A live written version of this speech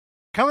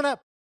Coming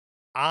up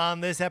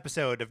on this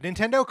episode of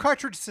Nintendo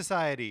Cartridge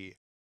Society.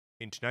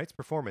 In tonight's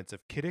performance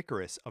of Kid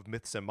Icarus of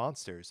Myths and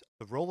Monsters,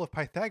 the role of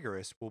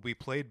Pythagoras will be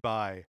played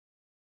by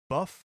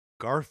Buff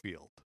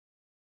Garfield.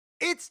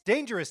 It's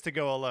dangerous to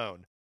go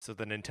alone, so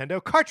the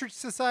Nintendo Cartridge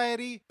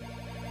Society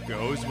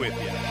goes with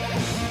you.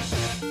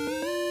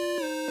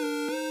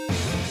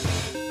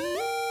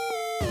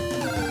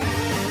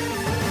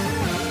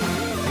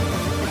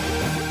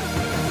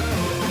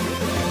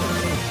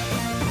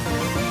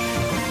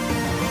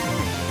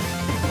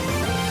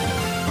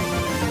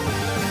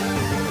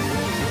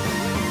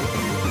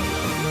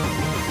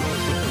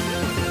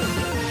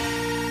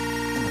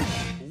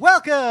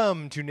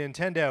 Welcome to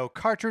Nintendo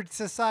Cartridge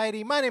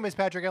Society. My name is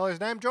Patrick Ellers,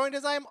 and I'm joined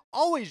as I am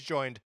always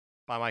joined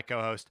by my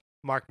co-host,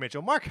 Mark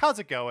Mitchell. Mark, how's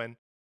it going?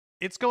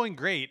 It's going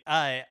great.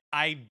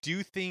 I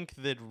do think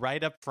that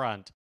right up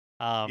front,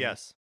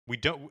 Yes. we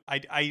don't.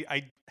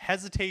 I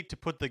hesitate to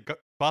put the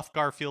Buff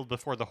Garfield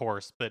before the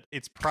horse, but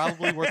it's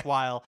probably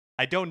worthwhile.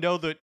 I don't know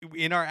that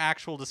in our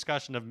actual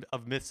discussion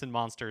of Myths and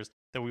Monsters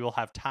that we will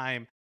have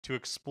time to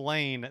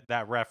explain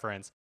that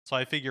reference. So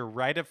I figure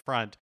right up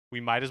front, we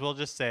might as well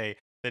just say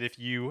that if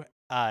you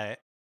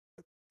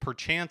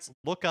perchance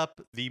look up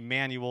the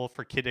manual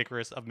for Kid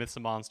Icarus of Myths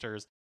and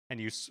Monsters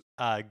and you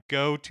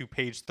go to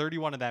page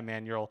 31 of that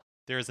manual,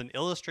 there is an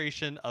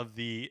illustration of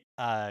the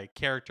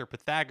character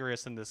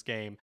Pythagoras in this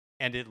game,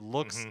 and it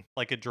looks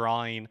like a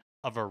drawing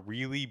of a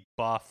really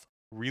buff,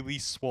 really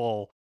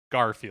swole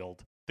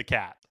Garfield, the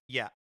cat.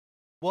 Yeah.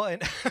 Well,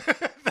 and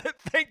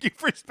thank you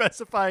for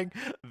specifying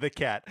the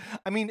cat.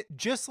 I mean,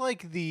 just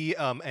like the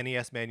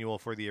NES manual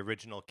for the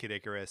original Kid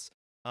Icarus,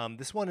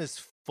 this one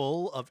is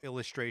full of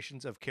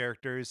illustrations of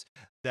characters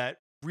that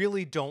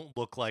really don't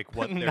look like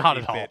what their Not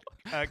at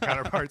 8-bit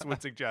counterparts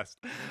would suggest.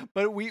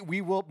 But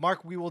we will,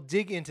 Mark, we will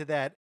dig into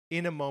that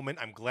in a moment.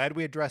 I'm glad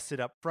we addressed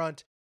it up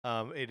front.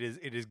 It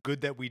is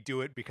good that we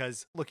do it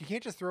because, look, you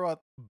can't just throw out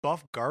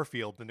Buff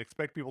Garfield and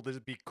expect people to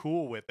just be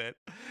cool with it.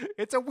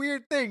 It's a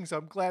weird thing, so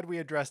I'm glad we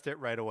addressed it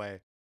right away.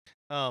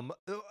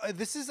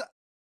 This is,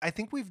 I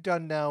think we've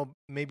done now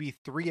maybe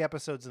 3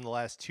 episodes in the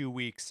last 2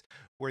 weeks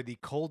where the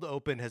cold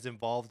open has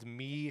involved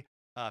me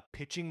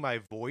pitching my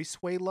voice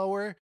way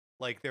lower.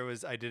 Like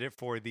I did it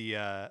for the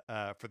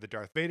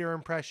Darth Vader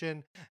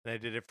impression, and I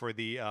did it for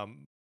the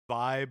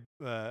vibe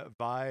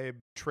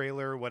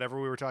trailer,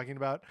 whatever we were talking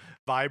about,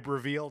 vibe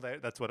reveal.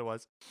 That's what it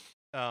was.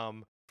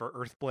 For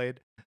Earthblade,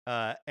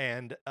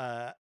 and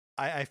I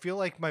feel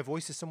like my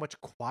voice is so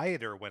much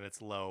quieter when it's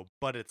low,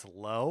 but it's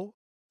low.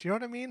 Do you know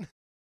what I mean?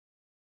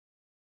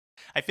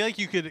 I feel like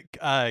you could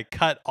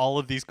cut all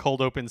of these cold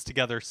opens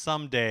together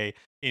someday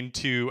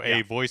into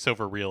a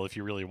voiceover reel if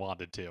you really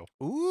wanted to.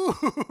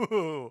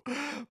 Ooh,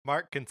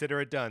 Mark,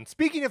 consider it done.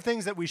 Speaking of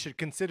things that we should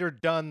consider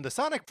done, the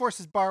Sonic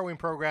Forces borrowing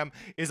program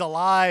is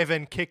alive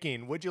and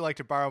kicking. Would you like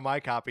to borrow my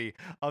copy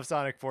of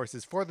Sonic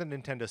Forces for the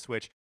Nintendo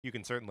Switch? You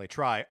can certainly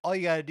try. All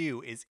you gotta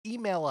do is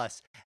email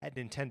us at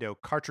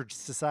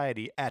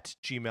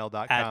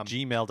nintendocartridgesociety@gmail.com. At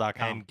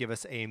gmail.com. And give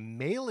us a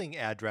mailing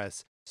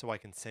address so I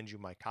can send you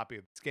my copy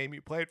of this game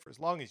you played for as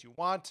long as you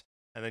want,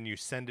 and then you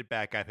send it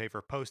back. I pay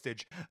for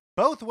postage.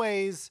 Both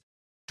ways.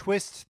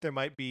 Twist, there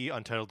might be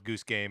Untitled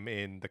Goose Game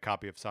in the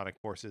copy of Sonic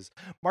Forces.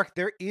 Mark,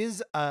 there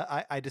is,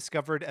 I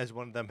discovered as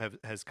one of them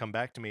has come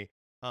back to me,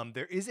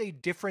 there is a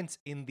difference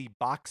in the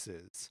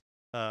boxes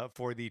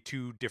for the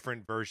 2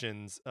 different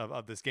versions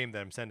of this game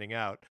that I'm sending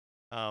out.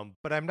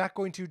 But I'm not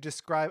going to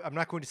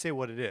say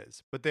what it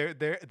is, but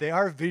they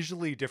are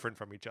visually different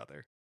from each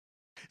other.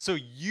 So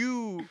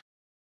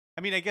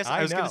I guess I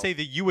I was going know. to say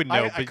that you would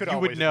know, I but could you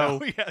would always know.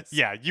 Yes.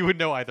 Yeah, you would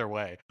know either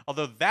way.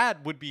 Although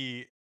that would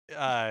be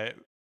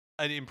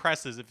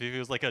impressive if it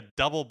was like a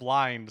double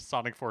blind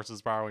Sonic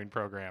Forces borrowing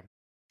program.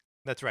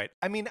 That's right.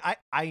 I mean,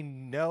 I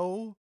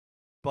know,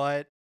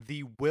 but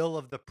the will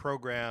of the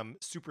program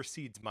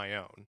supersedes my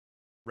own,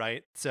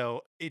 right?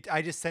 So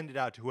I just send it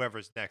out to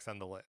whoever's next on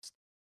the list.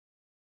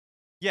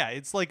 Yeah,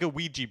 it's like a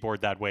Ouija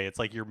board that way. It's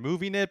like you're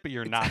moving it, but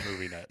you're not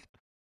moving it.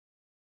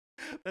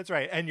 That's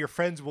right. And your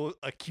friends will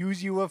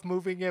accuse you of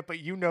moving it,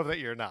 but you know that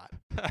you're not.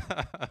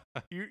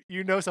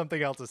 You know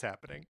something else is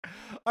happening.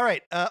 All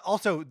right.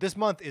 Also, this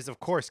month is, of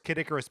course, Kid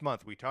Icarus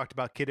month. We talked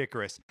about Kid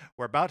Icarus.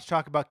 We're about to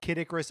talk about Kid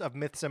Icarus of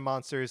Myths and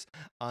Monsters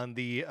on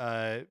the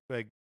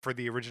for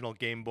the original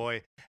Game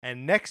Boy.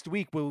 And next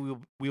week, we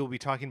will be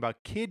talking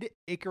about Kid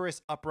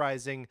Icarus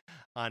Uprising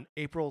on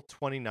April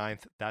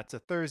 29th. That's a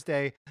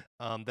Thursday.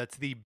 That's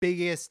the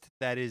biggest,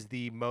 that is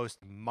the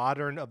most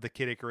modern of the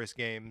Kid Icarus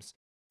games.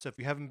 So if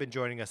you haven't been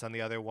joining us on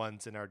the other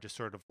ones and are just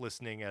sort of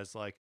listening as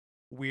like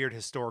weird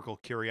historical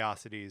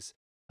curiosities,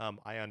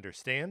 I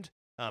understand.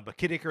 But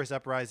Kid Icarus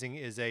Uprising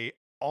is a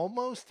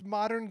almost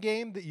modern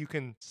game that you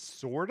can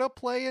sort of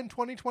play in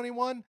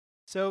 2021.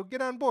 So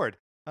get on board.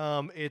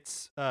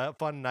 It's fun,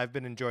 and I've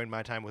been enjoying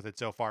my time with it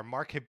so far.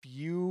 Mark, have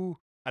you?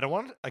 I don't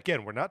want to,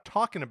 again, we're not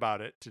talking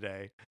about it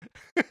today,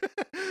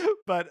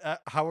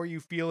 but how are you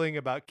feeling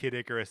about Kid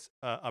Icarus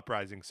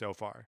Uprising so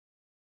far?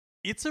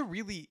 It's a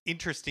really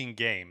interesting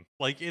game.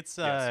 Like Yes.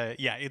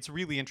 yeah, it's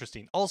really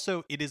interesting.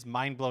 Also, it is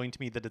mind-blowing to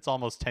me that it's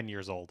almost 10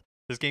 years old.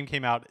 This game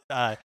came out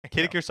I Kid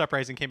know. Icarus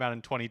Uprising came out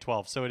in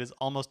 2012, so it is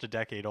almost a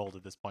decade old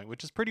at this point,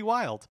 which is pretty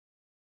wild.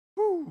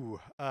 Woo.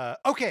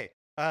 Okay.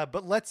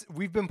 But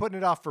we've been putting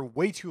it off for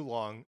way too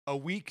long, a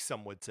week,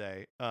 some would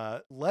say.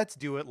 Let's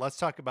do it. Let's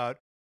talk about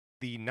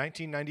the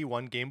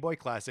 1991 Game Boy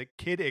Classic,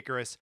 Kid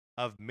Icarus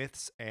of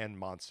Myths and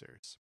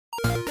Monsters.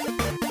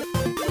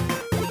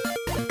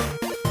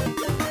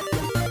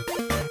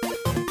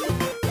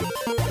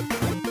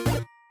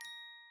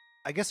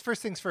 I guess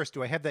first things first,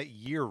 do I have that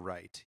year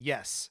right?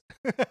 Yes.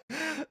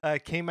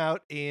 Came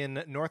out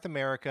in North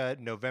America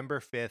November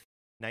 5th,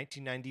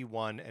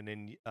 1991, and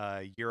in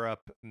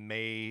Europe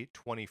May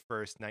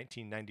 21st,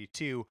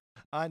 1992.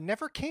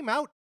 Never came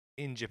out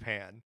in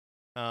Japan,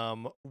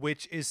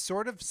 which is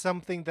sort of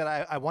something that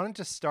I wanted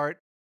to start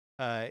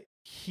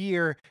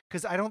here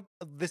because I don't.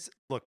 This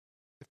look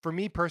for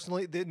me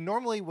personally.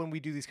 Normally, when we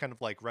do these kind of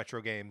like retro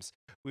games,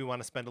 we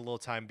want to spend a little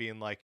time being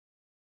like,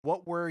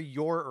 what were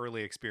your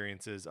early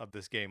experiences of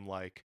this game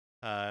like?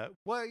 How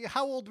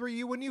old were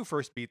you when you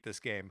first beat this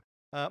game?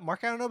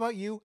 Mark, I don't know about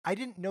you. I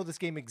didn't know this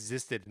game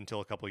existed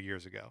until a couple of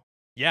years ago.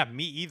 Yeah,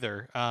 me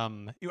either.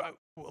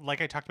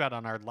 Like I talked about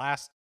on our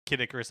last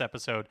Kid Icarus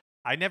episode,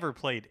 I never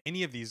played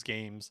any of these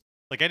games.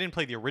 Like I didn't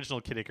play the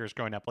original Kid Icarus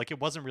growing up. Like it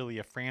wasn't really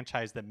a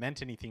franchise that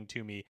meant anything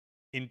to me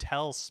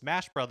until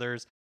Smash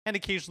Brothers, and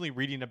occasionally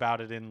reading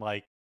about it in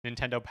like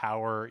Nintendo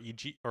Power,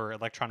 EG, or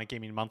Electronic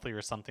Gaming Monthly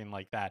or something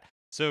like that.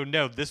 So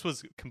no, this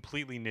was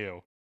completely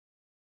new.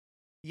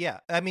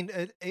 Yeah, I mean,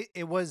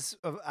 it was.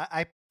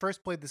 I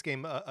first played this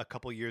game a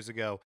couple years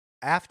ago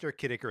after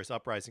Kid Icarus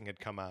Uprising had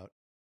come out,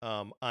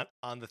 on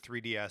the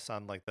 3DS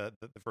on like the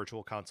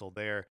virtual console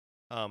there.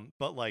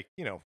 But like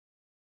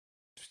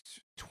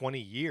 20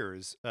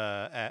 years,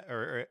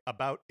 or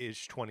about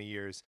ish 20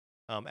 years,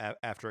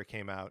 after it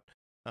came out.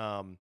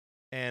 Um,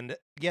 and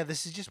yeah,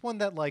 this is just one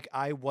that like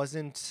I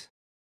wasn't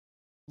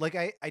like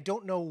I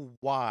don't know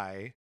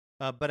why,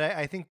 but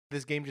I think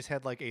this game just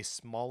had like a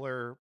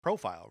smaller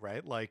profile,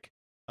 right? Like,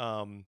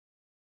 um,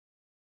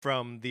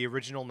 from the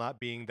original not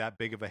being that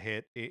big of a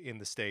hit in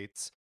the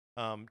States,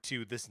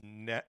 to this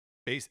net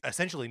base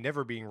essentially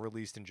never being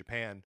released in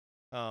Japan.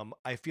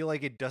 I feel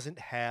like it doesn't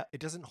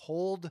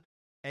hold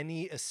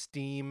any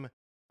esteem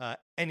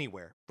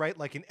anywhere, right?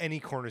 Like in any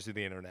corners of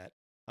the internet.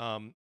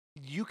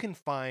 You can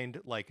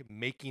find like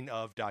making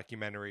of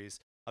documentaries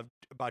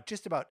about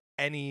just about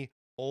any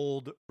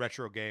old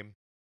retro game,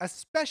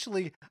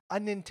 especially a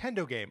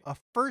Nintendo game, a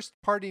first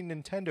party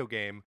Nintendo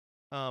game.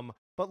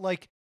 But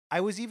like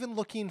I was even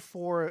looking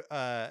for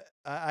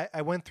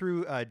I went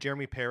through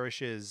Jeremy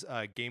Parish's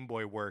Game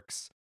Boy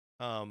Works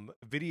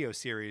video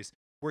series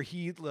where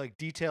he like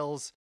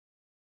details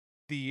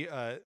the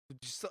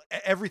just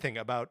everything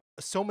about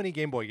so many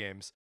Game Boy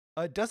games.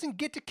 Doesn't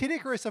get to Kid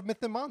Icarus of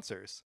Myth and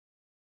Monsters.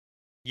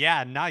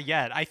 Yeah, not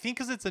yet. I think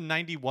because it's a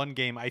 91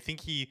 game, I think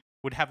he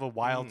would have a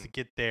while to Mm.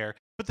 get there.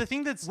 But the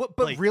thing that's What,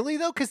 but like, really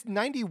though, because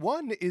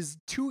 91 is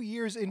 2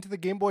 years into the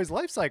Game Boy's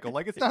life cycle.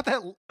 Like it's not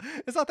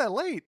that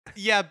late.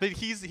 yeah, but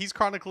he's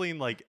chronicling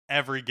like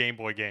every Game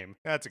Boy game.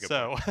 That's a good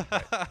So point.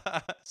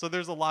 Right. so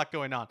there's a lot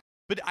going on.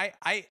 But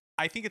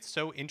I think it's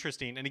so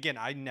interesting. And again,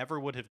 I never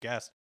would have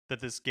guessed that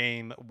this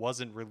game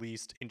wasn't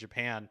released in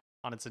Japan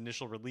on its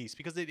initial release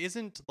because it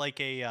isn't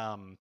like a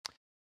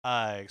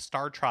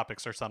Star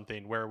Tropics or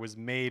something where it was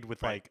made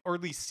with Right. like, or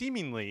at least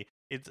seemingly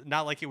it's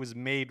not like it was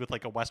made with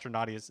like a Western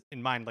audience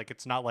in mind. Like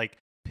it's not like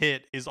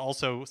Pitt is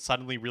also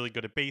suddenly really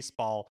good at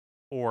baseball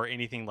or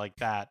anything like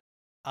that.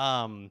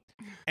 um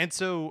and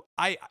so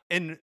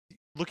and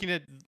looking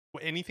at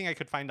anything I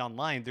could find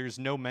online, there's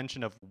no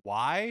mention of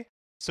why.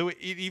 So it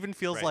even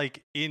feels Right.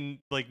 like in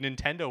like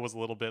Nintendo was a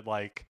little bit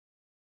like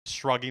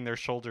shrugging their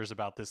shoulders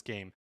about this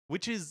game,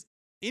 which is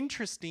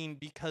interesting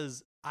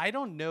because I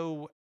don't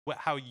know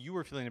how you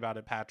were feeling about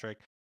it, Patrick.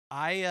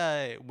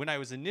 I when I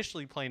was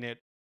initially playing it,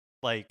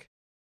 like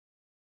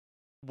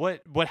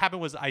what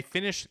happened was I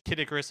finished Kid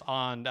Icarus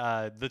on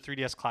the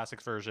 3DS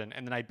Classics version,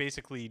 and then I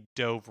basically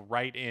dove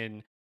right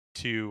in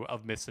to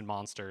Of Myths and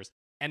Monsters.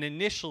 And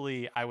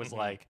initially, I was Mhm.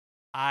 like,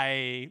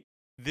 I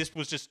this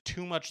was just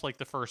too much like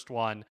the first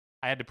one.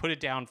 I had to put it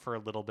down for a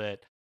little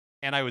bit,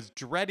 and I was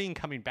dreading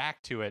coming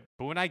back to it.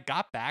 But when I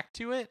got back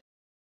to it,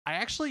 I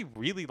actually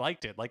really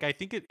liked it. Like I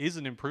think it is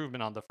an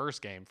improvement on the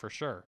first game for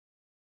sure.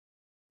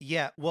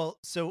 Yeah, well,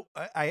 so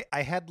I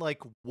had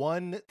like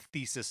one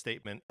thesis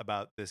statement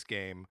about this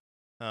game,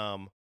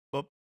 um,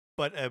 but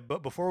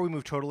but before we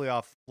move totally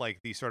off like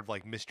the sort of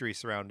like mystery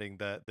surrounding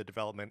the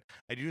development,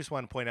 I do just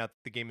want to point out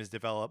that the game is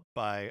developed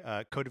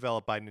by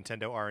co-developed by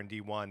Nintendo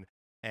R&D1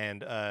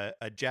 and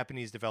a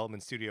Japanese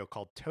development studio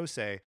called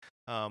Tosei,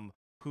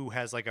 who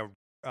has like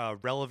a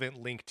relevant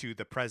link to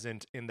the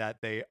present in that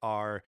they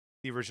are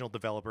the original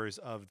developers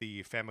of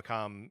the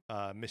Famicom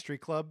Mystery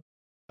Club,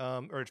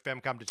 or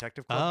Famicom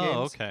Detective Club Oh,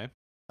 games.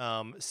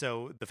 okay.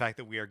 So the fact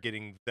that we are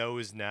getting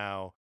those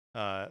now,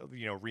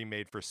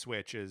 remade for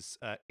Switch is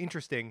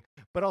interesting,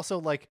 but also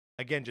like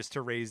again, just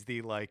to raise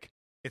the like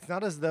it's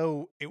not as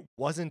though it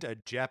wasn't a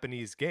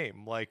Japanese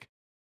game. Like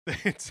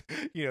it's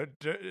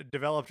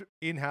developed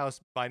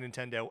in-house by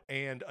Nintendo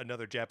and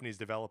another Japanese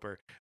developer.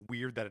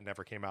 Weird that it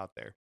never came out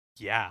there.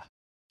 Yeah.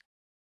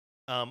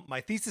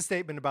 My thesis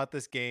statement about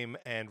this game,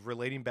 and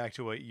relating back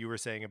to what you were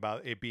saying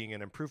about it being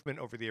an improvement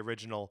over the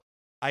original,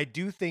 I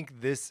do think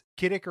this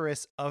Kid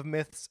Icarus of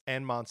Myths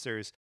and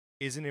Monsters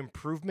is an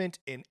improvement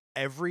to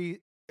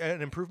every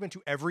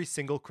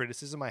single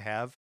criticism I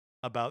have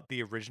about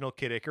the original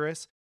Kid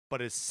Icarus,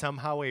 but is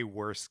somehow a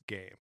worse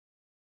game.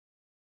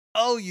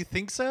 Oh, you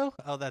think so?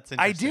 Oh, that's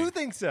interesting. I do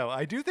think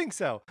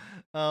so.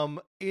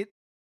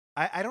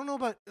 I don't know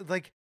about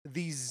like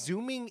the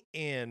zooming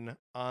in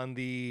on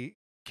the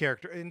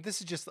character, and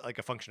this is just like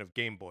a function of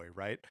Game Boy,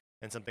 right?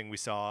 And something we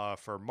saw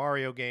for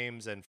Mario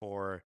games and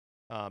for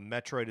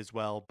Metroid as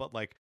well. But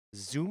like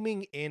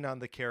zooming in on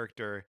the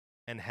character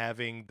and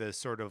having the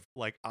sort of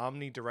like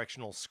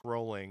omnidirectional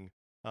scrolling,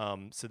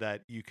 so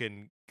that you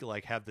can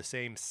like have the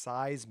same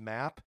size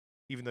map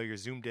even though you're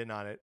zoomed in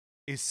on it,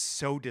 is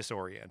so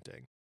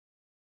disorienting.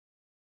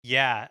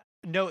 Yeah.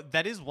 No,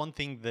 that is one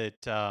thing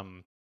that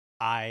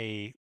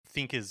I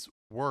think is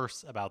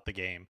worse about the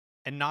game.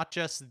 And not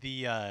just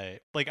the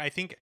like I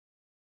think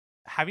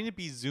having it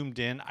be zoomed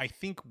in, I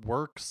think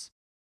works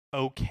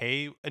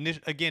okay.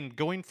 Again,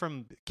 going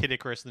from Kid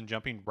Icarus and then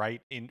jumping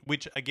right in,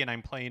 which again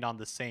I'm playing on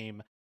the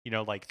same,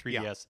 like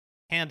 3DS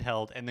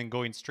handheld, and then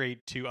going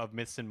straight to Of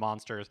Myths and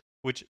Monsters,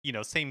 which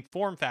same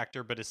form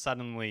factor, but is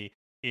suddenly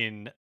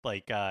in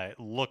like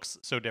looks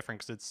so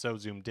different because it's so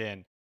zoomed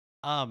in.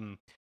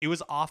 It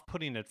was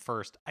off-putting at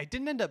first. I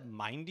didn't end up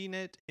minding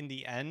it in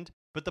the end,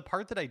 but the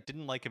part that I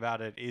didn't like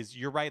about it is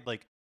you're right,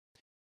 like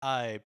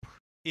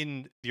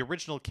in the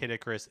original Kid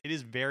Icarus, it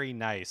is very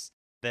nice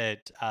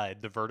that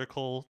the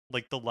vertical,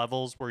 like the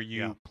levels where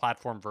you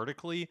platform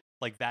vertically,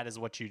 like that is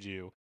what you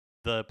do.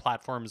 The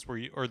platforms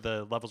or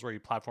the levels where you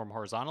platform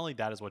horizontally,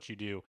 that is what you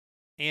do.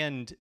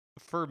 And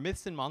for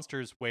Myths and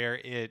Monsters, where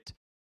it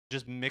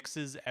just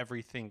mixes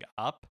everything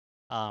up,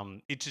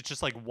 it's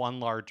just like one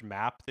large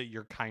map that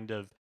you're kind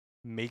of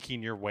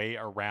making your way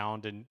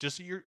around, and just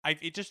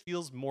it just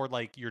feels more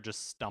like you're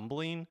just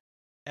stumbling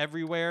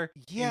everywhere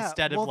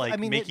instead of like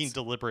making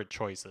deliberate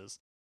choices.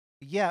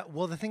 Yeah,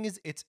 well the thing is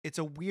it's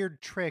a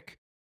weird trick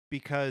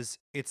because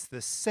it's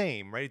the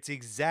same, right? It's the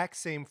exact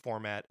same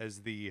format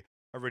as the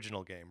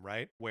original game,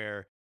 right?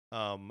 Where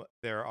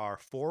there are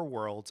 4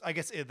 worlds. I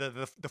guess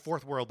the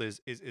fourth world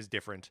is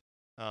different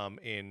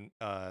in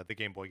the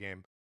Game Boy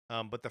game.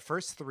 But the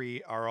first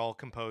 3 are all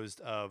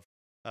composed of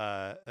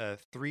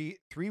three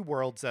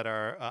worlds that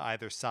are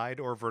either side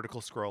or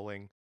vertical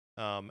scrolling,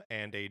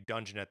 and a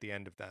dungeon at the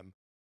end of them.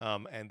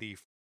 And the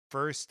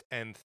first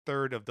and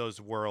third of those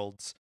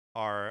worlds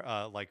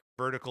are like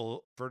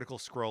vertical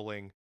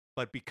scrolling,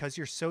 but because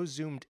you're so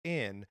zoomed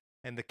in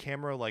and the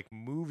camera like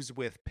moves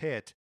with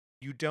Pit,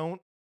 you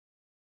don't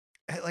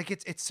like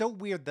it's so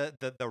weird that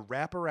the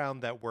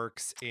wraparound that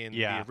works in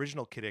the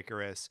original Kid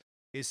Icarus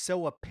is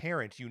so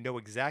apparent. You know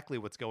exactly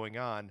what's going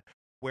on,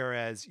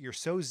 whereas you're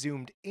so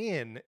zoomed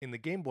in the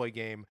Game Boy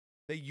game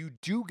that you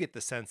do get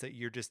the sense that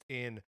you're just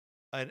in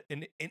an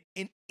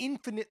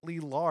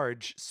infinitely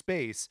large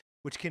space,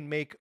 which can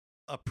make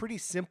a pretty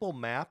simple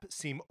map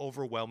seem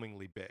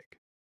overwhelmingly big.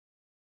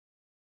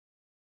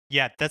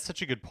 Yeah, that's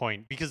such a good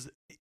point, because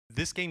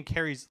this game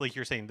carries, like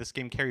you're saying, this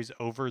game carries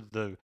over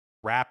the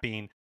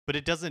wrapping, but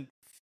it doesn't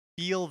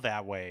feel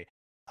that way.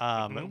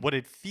 What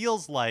it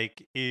feels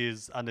like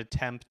is an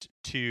attempt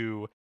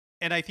to,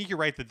 and I think you're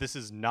right that this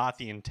is not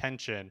the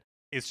intention.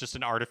 It's just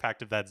an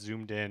artifact of that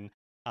zoomed in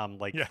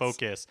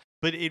focus.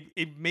 But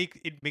it makes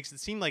it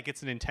seem like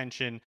it's an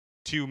intention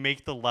to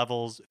make the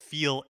levels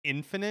feel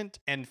infinite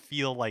and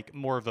feel like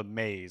more of a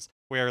maze,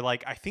 where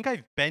like I think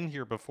I've been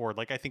here before,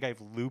 like I think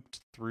I've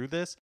looped through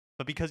this,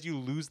 but because you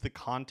lose the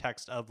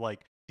context of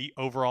like the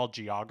overall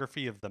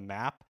geography of the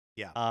map,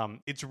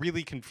 it's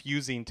really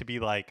confusing to be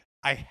like,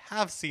 I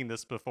have seen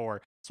this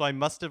before, so I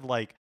must have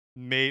I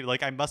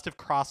must have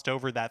crossed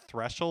over that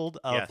threshold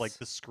of like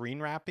the screen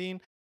wrapping,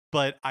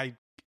 but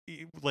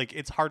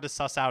it's hard to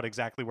suss out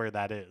exactly where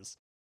that is.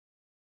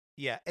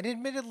 Yeah, and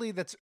admittedly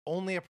that's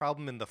only a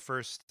problem in the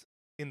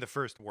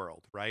first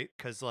world, right?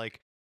 Cuz like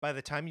by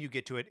the time you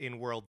get to it in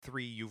world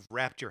 3, you've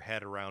wrapped your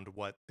head around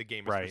what the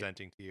game is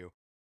presenting to you.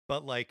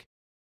 But like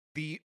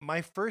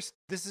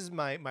this is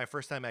my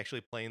first time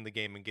actually playing the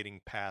game and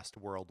getting past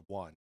world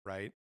 1,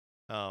 right?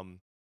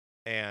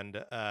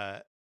 And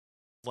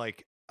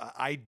like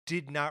I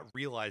did not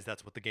realize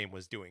that's what the game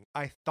was doing.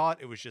 I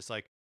thought it was just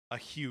like a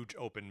huge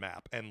open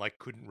map and like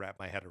couldn't wrap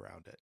my head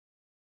around it.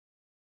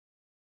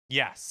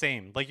 Yeah,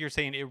 same. Like you're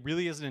saying, it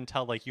really isn't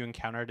until like you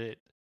encountered it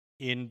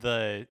in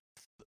the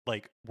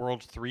like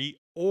world 3,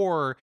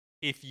 or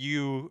if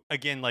you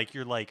again like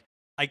you're like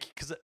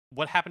because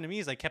what happened to me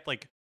is I kept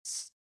like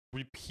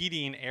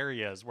repeating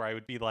areas where I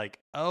would be like,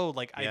 oh,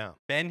 like I've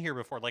been here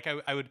before. Like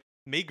I would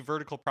make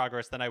vertical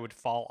progress, then I would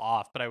fall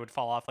off, but I would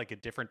fall off like a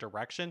different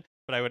direction,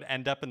 but I would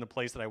end up in the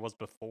place that I was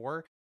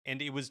before,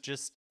 and it was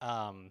just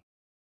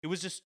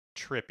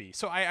trippy.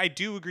 So I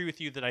do agree with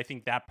you that I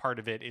think that part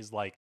of it is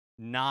like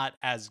not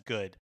as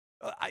good.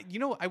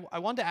 I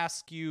wanted to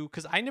ask you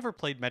because I never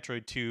played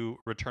Metroid 2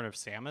 Return of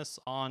Samus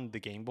on the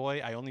Game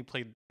Boy. I only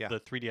played Yeah. the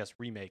 3DS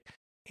remake,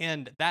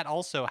 and that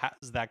also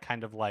has that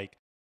kind of like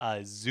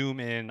zoom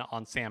in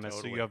on Samus, so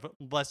Totally. you have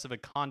less of a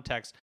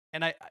context.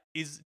 And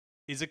is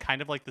it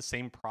kind of like the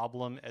same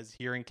problem as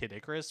here in Kid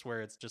Icarus,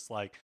 where it's just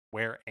like,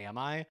 where am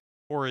I?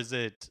 Or is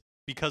it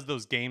because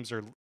those games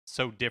are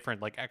so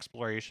different, like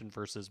exploration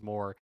versus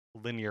more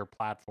linear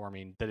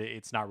platforming, that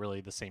it's not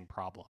really the same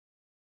problem?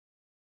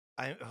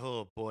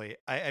 Oh boy.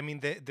 I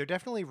mean, they're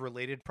definitely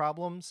related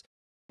problems,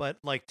 but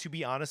like to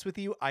be honest with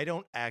you, I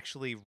don't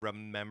actually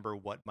remember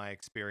what my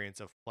experience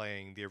of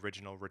playing the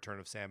original Return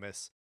of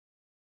Samus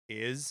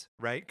is,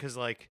 right? Because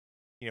like,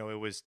 it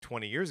was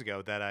 20 years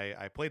ago that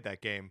I played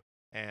that game,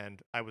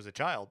 and I was a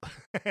child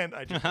and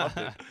I just loved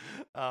it.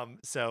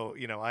 So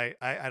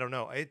I don't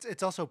know.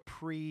 It's also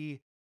pre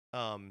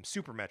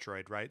Super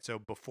Metroid, right? So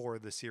before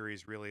the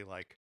series really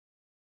like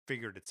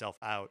figured itself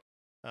out.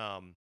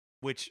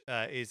 Which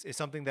is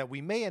something that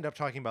we may end up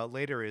talking about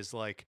later. Is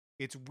like,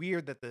 it's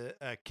weird that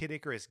the Kid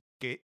Icarus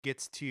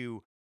gets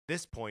to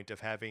this point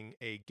of having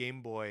a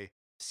Game Boy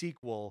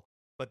sequel,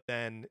 but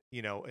then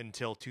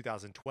until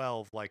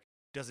 2012, like,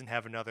 doesn't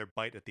have another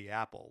bite at the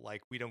apple.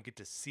 Like, we don't get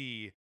to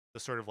see the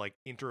sort of like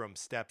interim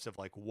steps of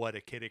like what a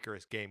Kid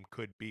Icarus game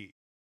could be.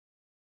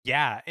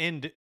 Yeah,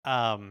 and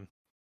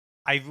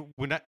I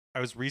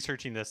was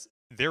researching this,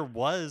 there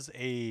was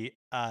a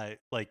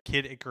like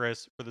Kid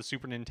Icarus for the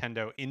Super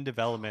Nintendo in Oh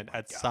development my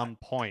at god. some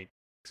point,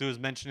 because it was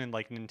mentioned in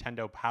like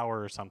Nintendo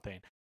Power or something.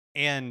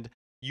 And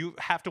you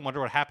have to wonder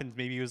what happens.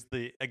 Maybe it was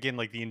the again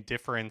like the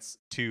indifference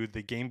to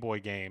the Game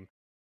Boy game.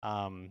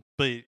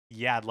 But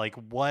yeah, like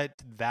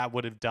what that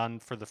would have done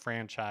for the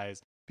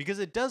franchise, because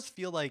it does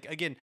feel like,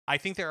 again, I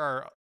think there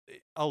are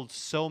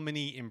so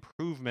many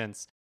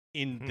improvements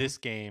in Mhm. this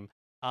game.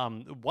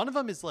 One of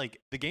them is like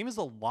the game is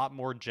a lot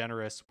more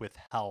generous with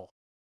health,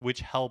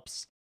 which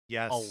helps a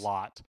Yes.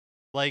 lot.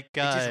 Like, It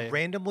just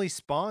randomly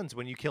spawns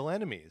when you kill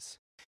enemies.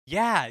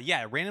 yeah,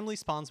 it randomly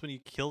spawns when you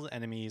kill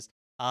enemies.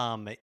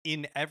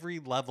 In every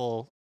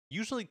level,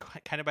 usually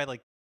kind of by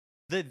like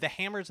the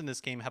hammers in this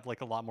game have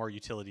like a lot more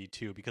utility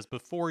too, because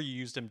before you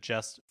used them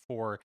just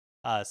for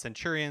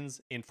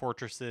centurions in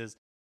fortresses,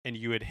 and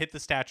you would hit the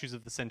statues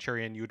of the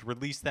centurion, you would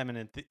release them,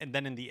 and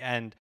then in the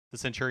end, the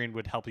centurion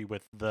would help you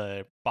with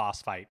the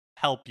boss fight,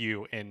 help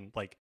you in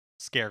like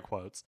scare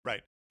quotes.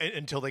 Right.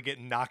 Until they get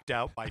knocked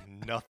out by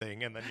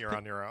nothing, and then you're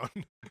on your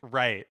own.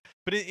 Right.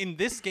 But in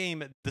this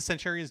game, the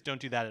Centurions don't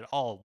do that at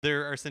all.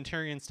 There are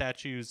Centurion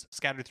statues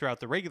scattered throughout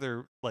the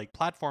regular like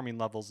platforming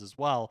levels as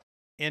well.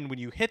 And when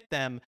you hit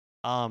them,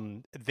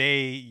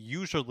 they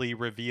usually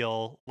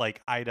reveal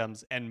like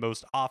items, and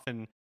most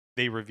often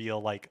they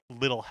reveal like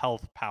little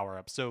health power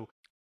ups. So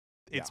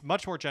Yeah. it's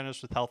much more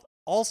generous with health.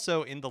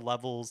 Also in the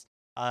levels,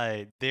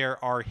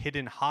 there are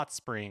hidden hot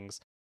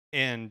springs,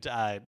 and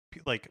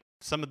like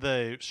some of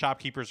the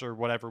shopkeepers or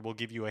whatever will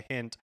give you a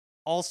hint.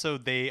 Also,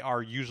 they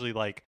are usually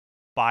like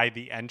by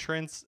the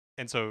entrance,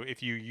 and so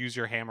if you use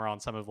your hammer on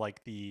some of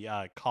like the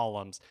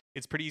columns,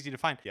 it's pretty easy to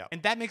find. Yeah.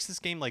 And that makes this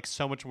game like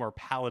so much more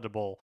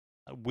palatable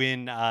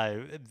when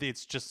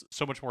it's just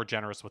so much more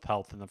generous with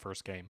health in the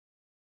first game.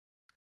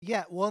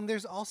 Yeah, well, and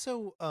there's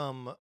also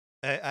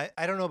I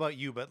don't know about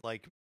you, but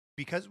like,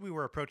 because we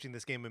were approaching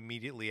this game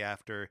immediately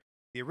after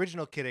the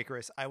original Kid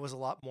Icarus, I was a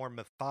lot more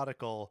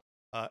methodical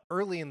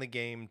early in the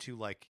game to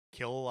like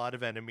kill a lot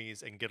of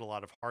enemies and get a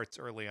lot of hearts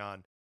early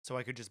on, so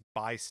I could just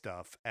buy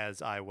stuff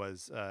as I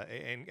was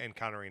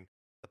encountering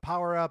the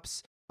power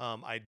ups.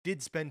 I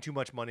did spend too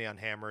much money on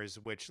hammers,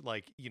 which,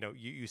 like,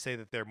 you say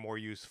that they're more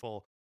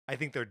useful. I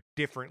think they're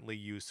differently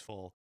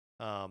useful.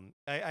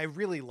 I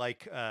really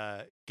like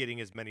getting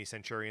as many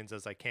Centurions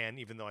as I can,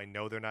 even though I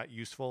know they're not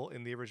useful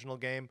in the original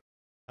game.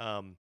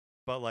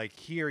 But like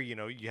here,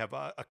 you have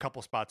a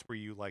couple spots where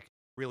you like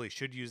really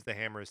should use the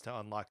hammers to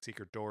unlock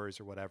secret doors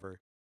or whatever.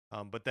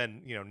 But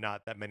then,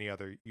 not that many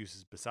other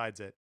uses besides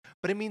it.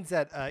 But it means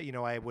that,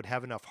 I would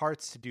have enough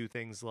hearts to do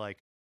things like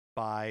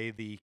buy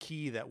the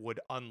key that would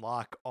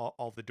unlock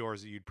all the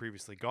doors that you'd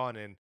previously gone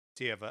in.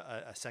 So you have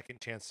a second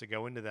chance to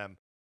go into them.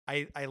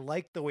 I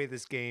like the way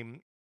this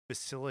game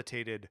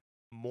facilitated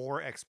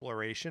more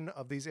exploration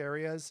of these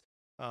areas.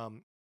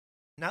 Um,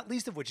 Not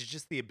least of which is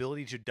just the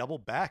ability to double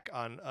back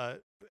on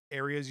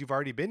areas you've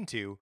already been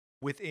to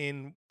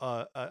within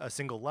a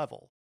single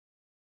level.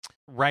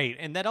 Right,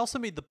 and that also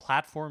made the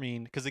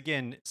platforming, because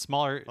again,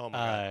 smaller Oh my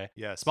god,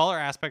 yes, smaller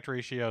aspect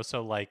ratio,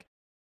 so like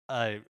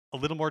a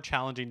little more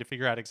challenging to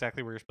figure out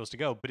exactly where you're supposed to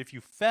go. But if you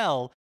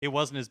fell, it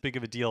wasn't as big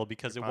of a deal, you're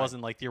because it fine.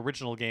 wasn't like the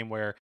original game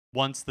where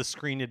once the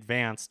screen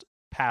advanced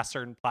past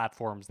certain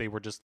platforms, they were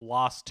just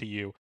lost to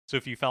you. So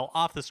if you fell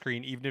off the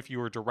screen, even if you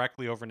were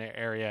directly over an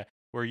area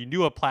where you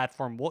knew a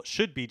platform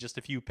should be just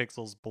a few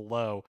pixels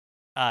below,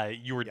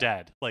 you were Yeah,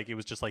 dead. Like it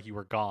was just like you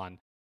were gone.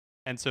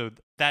 And so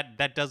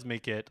that does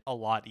make it a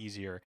lot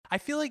easier. I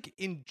feel like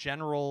in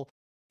general,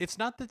 it's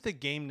not that the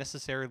game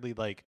necessarily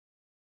like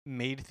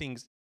made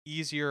things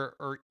easier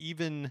or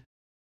even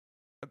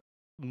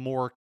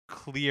more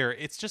clear.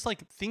 It's just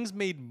like things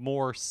made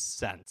more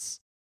sense.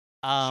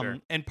 Sure.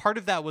 And part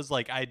of that was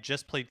like I had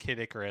just played Kid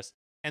Icarus,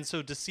 and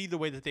so to see the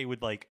way that they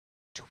would like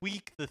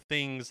tweak the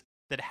things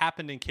that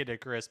happened in Kid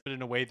Icarus, but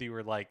in a way that you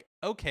were like,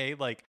 okay,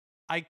 like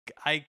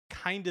I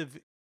kind of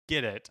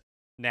get it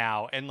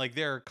now, and like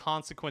there are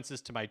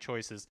consequences to my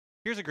choices.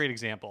 Here's a great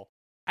example.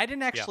 I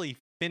didn't Yeah. actually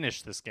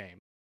finish this game.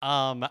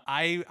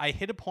 I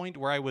hit a point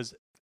where I was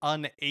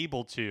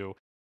unable to,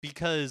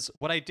 because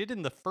what I did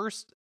in the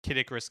first Kid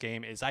Icarus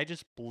game is I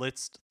just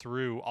blitzed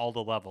through all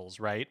the levels,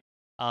 right?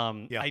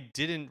 Yeah. I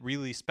didn't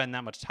really spend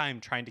that much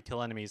time trying to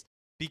kill enemies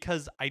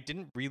because I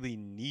didn't really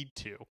need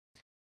to.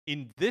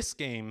 In this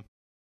game,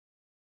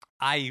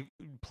 I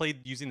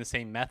played using the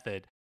same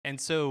method. And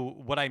so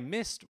what I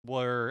missed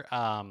were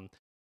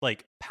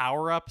like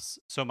power-ups.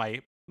 So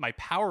my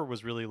power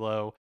was really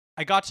low.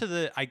 I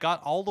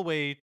got all the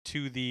way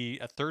to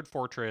the third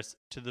fortress,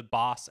 to the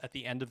boss at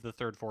the end of the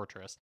third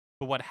fortress.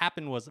 But what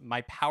happened was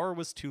my power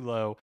was too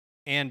low,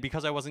 and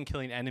because I wasn't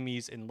killing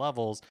enemies in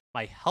levels,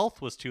 my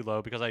health was too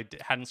low because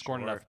hadn't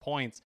scored Sure. enough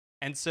points.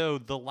 And so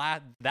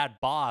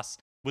that boss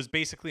was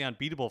basically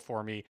unbeatable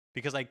for me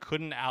because I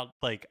couldn't I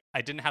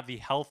didn't have the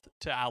health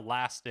to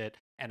outlast it,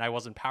 and I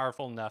wasn't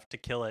powerful enough to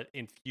kill it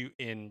in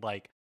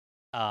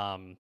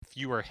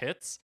fewer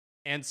hits.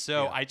 And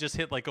so Yeah. I just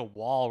hit like a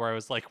wall where I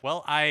was like,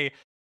 well, I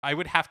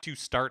would have to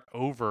start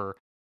over.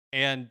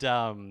 And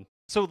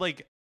so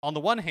like on the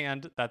one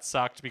hand that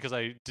sucked because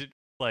I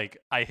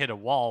hit a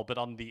wall, but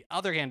on the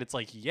other hand it's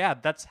like, yeah,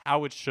 that's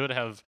how it should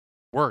have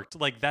worked.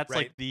 Like that's Right.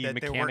 like the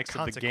That there weren't mechanics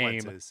of the game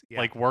consequences. Yeah.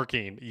 like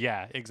working.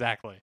 Yeah,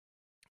 exactly.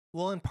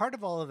 Well, and part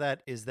of all of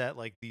that is that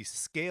like the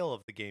scale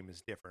of the game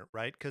is different,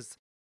 right? Because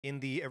in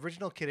the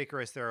original Kid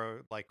Icarus, there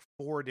are like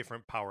 4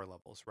 different power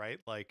levels, right?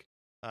 Like,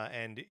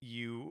 and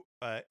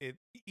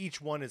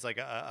each one is like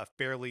a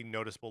fairly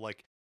noticeable,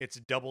 like it's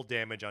double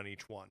damage on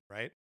each one,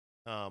 right?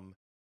 Um,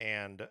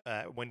 and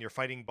when you're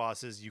fighting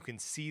bosses, you can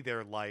see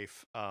their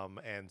life,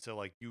 and so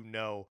like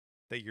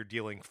that you're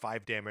dealing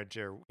 5 damage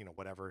or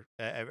whatever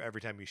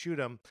every time you shoot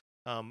them.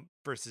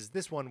 Versus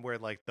this one where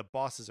like the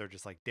bosses are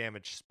just like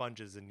damage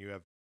sponges, and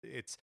you're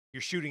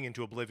shooting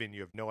into oblivion.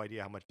 You have no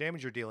idea how much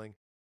damage you're dealing.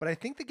 But I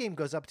think the game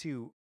goes up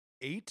to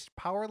 8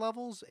 power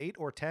levels, 8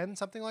 or 10,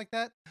 something like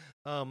that.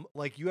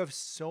 Like you have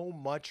so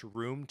much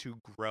room to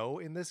grow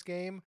in this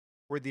game,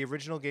 where the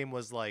original game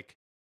was like,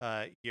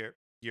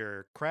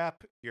 you're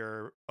crap,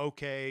 you're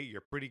okay,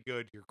 you're pretty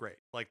good, you're great.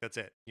 Like that's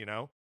it.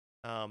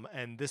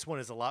 And this one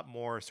is a lot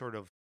more sort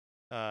of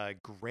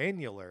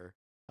granular.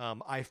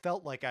 I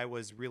felt like I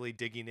was really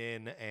digging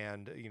in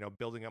and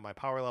building up my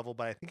power level,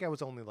 but I think I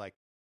was only like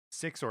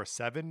 6 or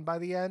 7 by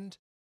the end.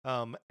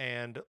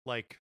 And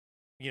like,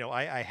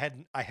 I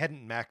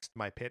hadn't maxed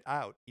my pit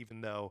out,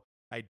 even though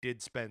I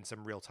did spend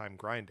some real time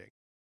grinding.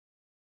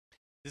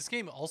 This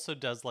game also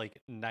does like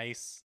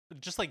nice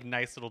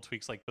little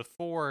tweaks. Like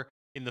before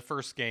in the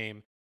first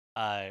game,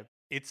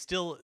 it's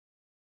still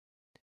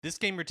this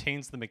game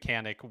retains the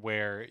mechanic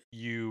where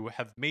you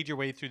have made your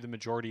way through the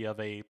majority of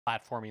a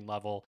platforming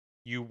level.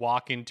 You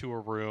walk into a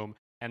room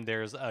and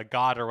there's a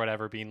god or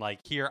whatever being like,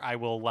 "Here, I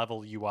will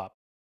level you up."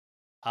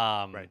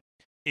 Right.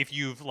 If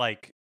you've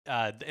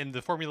and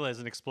the formula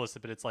isn't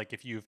explicit, but it's like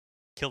if you've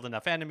killed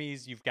enough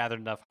enemies, you've gathered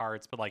enough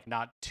hearts, but like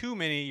not too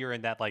many, you're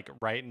in that like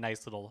right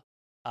nice little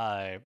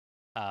uh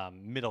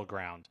middle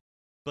ground.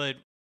 But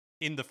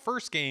in the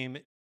first game,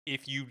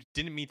 if you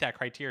didn't meet that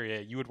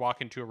criteria, you would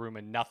walk into a room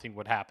and nothing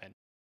would happen.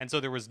 And so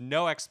there was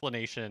no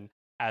explanation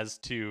as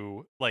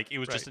to like it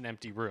was just Right. an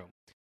empty room.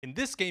 In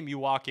this game, you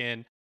walk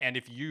in, and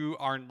if you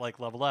aren't like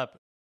leveled up,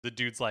 the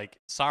dude's like,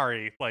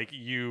 sorry, like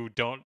you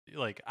don't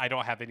like I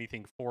don't have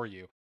anything for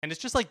you. And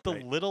it's just like the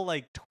Right. little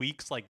like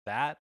tweaks like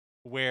that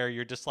where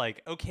you're just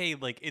like, okay,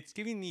 like it's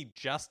giving me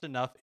just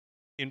enough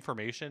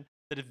information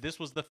that if this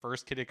was the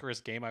first Kid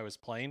Icarus game I was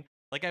playing,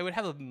 like I would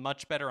have a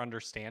much better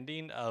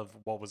understanding of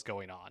what was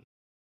going on.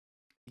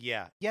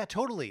 Yeah. Yeah,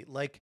 totally.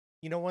 Like,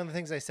 one of the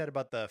things I said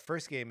about the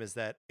first game is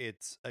that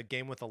it's a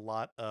game with a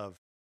lot of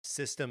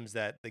systems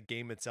that the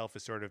game itself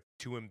is sort of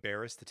too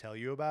embarrassed to tell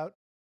you about.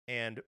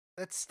 And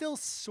that's still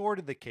sort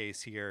of the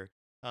case here.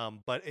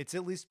 But it's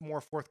at least more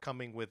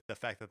forthcoming with the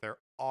fact that there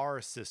are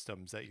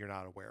systems that you're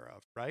not aware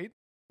of, right?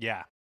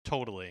 Yeah,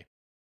 totally.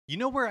 You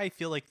know where I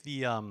feel like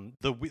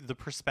the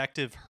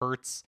perspective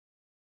hurts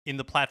in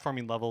the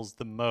platforming levels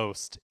the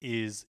most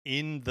is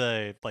in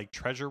the like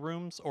treasure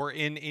rooms or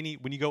in any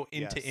when you go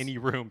into Yes. any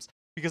rooms,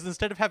 because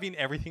instead of having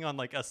everything on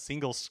like a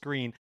single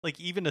screen, like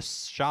even a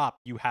shop,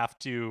 you have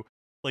to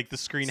like the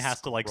screen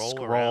has to like Scroll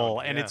scroll,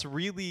 around. and Yeah. it's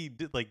really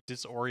like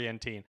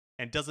disorienting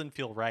and doesn't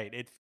feel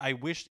right. I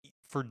wish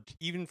for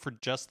even for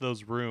just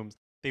those rooms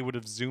they would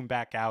have zoomed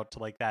back out to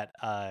like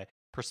that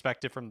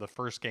perspective from the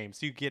first game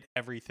so you get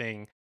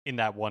everything in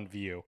that one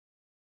view.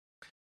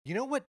 You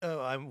know what?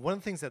 One of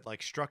the things that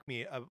like struck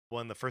me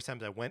one of the first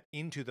times I went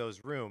into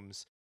those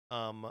rooms,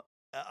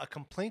 a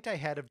complaint I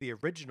had of the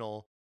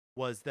original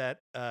was that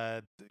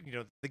the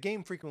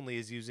game frequently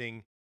is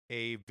using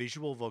a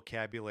visual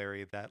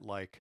vocabulary that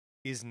like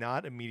is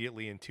not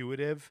immediately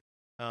intuitive,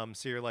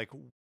 So you're like,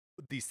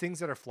 these things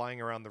that are flying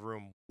around the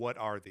room, what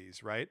are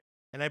these, right?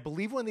 And I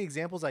believe one of the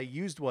examples I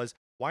used was,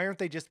 why aren't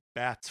they just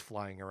bats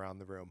flying around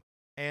the room?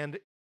 And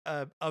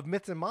of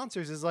Myths and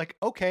Monsters is like,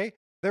 okay,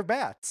 they're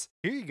bats.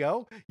 Here you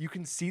go. You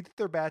can see that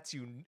they're bats.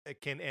 You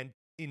can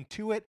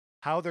intuit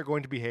how they're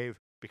going to behave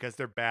because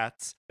they're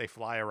bats. They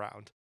fly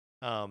around.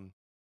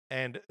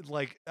 And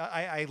like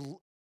I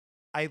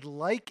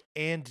like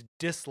and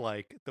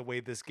dislike the way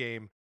this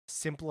game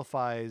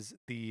simplifies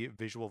the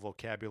visual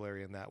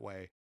vocabulary in that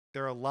way.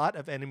 There are a lot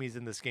of enemies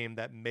in this game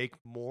that make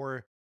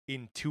more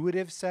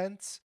intuitive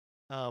sense,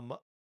 um,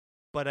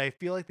 but I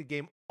feel like the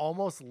game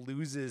almost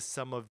loses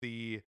some of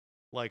the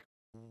like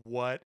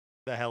what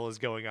the hell is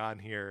going on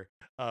here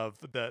of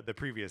the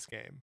previous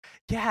game.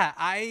 Yeah,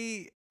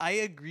 I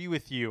agree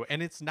with you,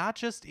 and it's not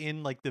just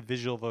in like the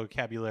visual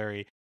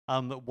vocabulary.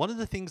 One of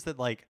the things that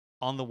like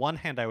on the one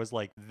hand I was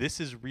like, this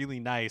is really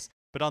nice,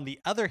 but on the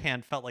other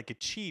hand felt like a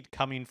cheat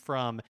coming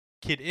from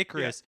Kid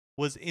Icarus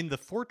was in the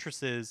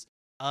fortresses.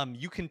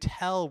 You can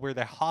tell where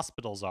the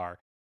hospitals are,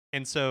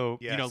 and so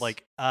Yes.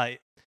 like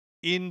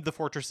in the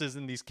fortresses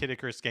in these Kid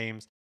Icarus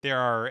games, there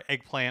are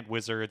eggplant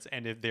wizards,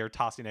 and if they're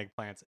tossing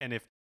eggplants, and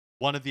if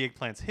one of the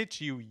eggplants hits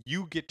you,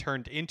 you get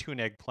turned into an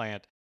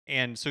eggplant,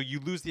 and so you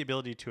lose the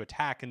ability to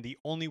attack. And the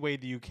only way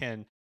that you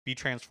can be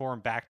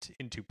transformed back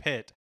into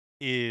Pit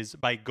is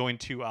by going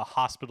to a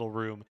hospital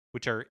room,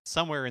 which are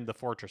somewhere in the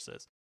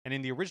fortresses. And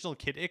in the original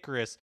Kid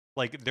Icarus,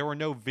 like there were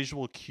no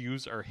visual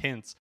cues or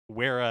hints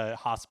where a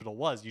hospital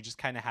was. You just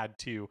kind of had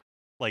to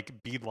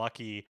like be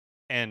lucky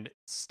and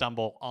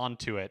stumble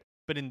onto it.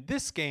 But in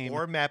this game,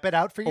 Or map it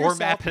out for yourself. or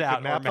map it You out,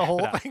 can map the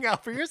whole thing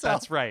out for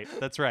yourself. That's right.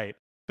 That's right.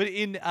 But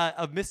in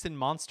of Myths and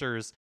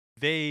Monsters,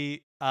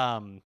 they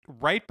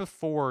right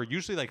before,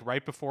 usually like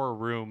right before a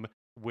room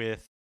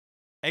with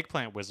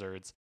eggplant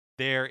wizards,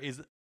 there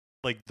is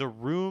like the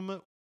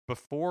room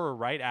before or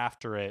right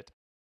after it,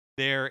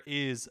 there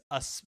is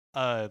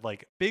a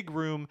like big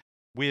room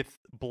with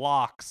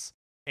blocks,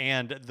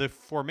 and the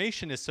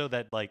formation is so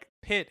that like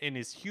Pit in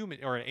his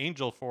human or an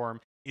angel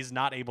form is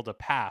not able to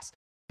pass.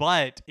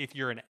 But if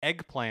you're an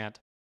eggplant,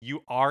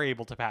 you are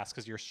able to pass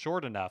because you're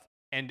short enough.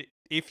 And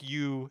if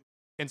you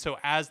and so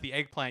as the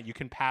eggplant, you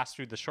can pass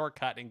through the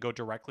shortcut and go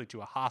directly to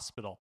a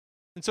hospital.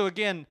 And so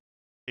again,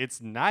 it's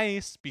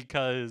nice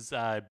because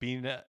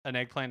being an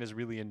eggplant is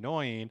really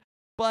annoying.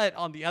 But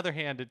on the other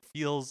hand, it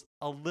feels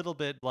a little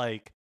bit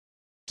like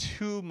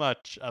too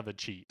much of a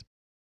cheat.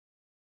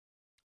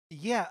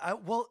 Yeah,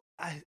 well,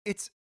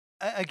 it's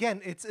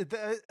again, it's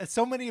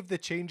so many of the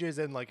changes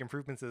and like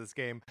improvements of this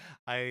game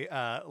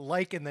I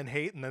like and then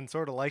hate and then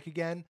sort of like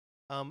again.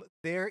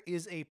 There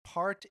is a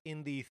part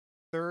in the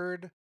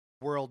third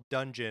world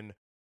dungeon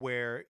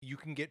where you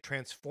can get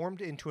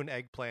transformed into an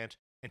eggplant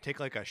and take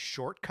like a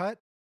shortcut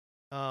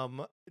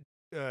um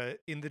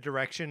in the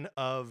direction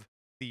of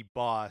the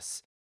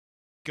boss,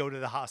 go to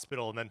the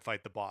hospital and then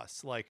fight the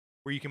boss, like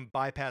where you can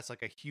bypass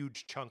like a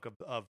huge chunk of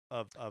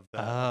the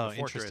Oh,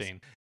 fortress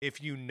interesting.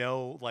 if you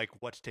know like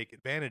what to take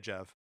advantage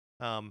of.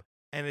 um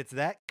and it's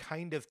that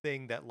kind of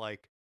thing that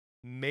like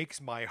makes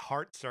my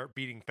heart start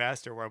beating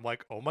faster, where I'm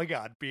like, oh my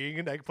god, being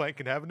an eggplant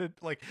can have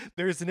like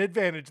there's an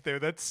advantage there.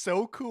 That's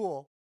so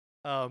cool.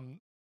 um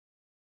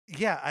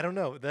yeah, I don't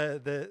know,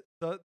 the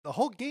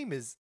whole game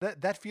is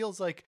that feels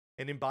like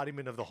an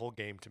embodiment of the whole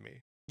game to me.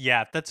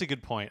 Yeah, that's a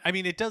good point. I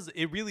mean,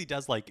 it really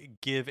does like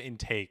give and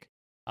take.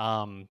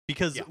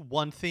 Because Yeah.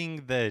 one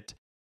thing that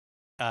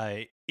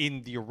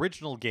in the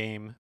original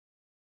game,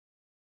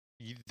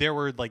 there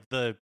were like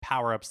the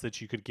power-ups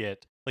that you could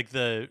get, like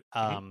the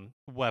Mhm.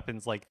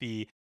 weapons, like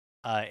the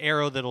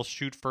arrow that'll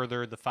shoot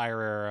further, the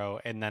fire arrow,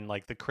 and then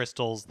like the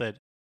crystals that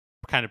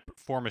kind of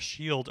form a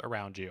shield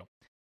around you.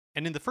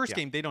 And in the first Yeah.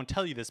 game, they don't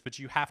tell you this, but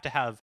you have to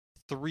have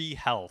 3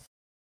 health,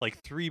 like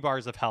 3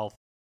 bars of health,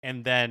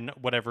 and then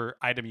whatever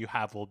item you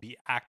have will be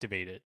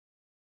activated.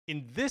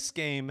 In this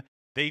game,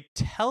 they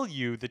tell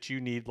you that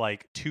you need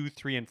like 2,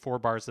 3, and 4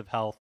 bars of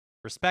health,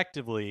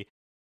 respectively.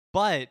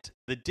 But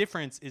the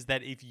difference is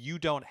that if you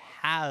don't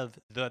have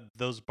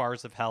those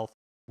bars of health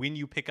when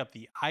you pick up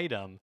the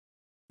item,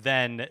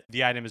 then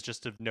the item is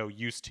just of no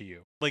use to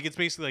you. Like it's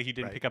basically like you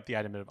didn't Right. pick up the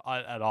item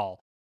at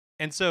all.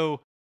 And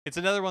so it's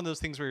another one of those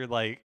things where you're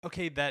like,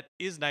 okay, that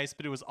is nice,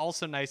 but it was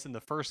also nice in the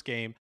first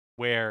game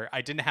where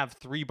I didn't have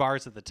 3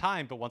 bars at the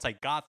time, but once I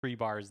got 3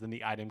 bars, then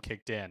the item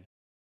kicked in.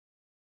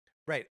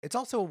 Right. It's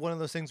also one of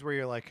those things where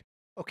you're like,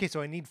 okay,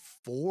 so I need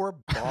four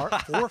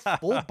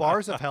full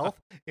bars of health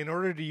in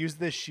order to use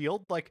this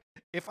shield. Like,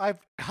 if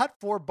I've got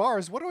 4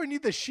 bars, what do I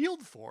need the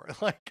shield for?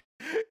 Like,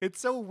 it's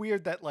so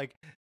weird that like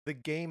the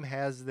game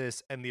has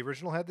this, and the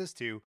original had this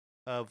too,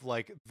 of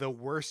like the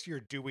worse you're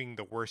doing,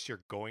 the worse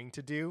you're going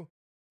to do.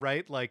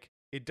 Right? Like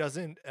it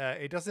doesn't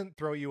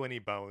throw you any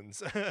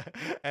bones.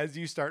 As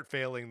you start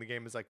failing, the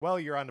game is like, well,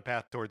 you're on a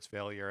path towards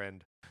failure,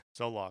 and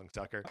so long,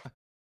 sucker.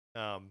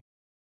 Um,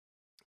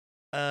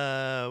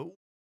 uh,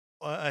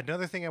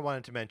 Another thing I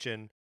wanted to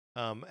mention,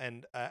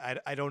 and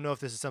I don't know if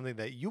this is something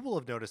that you will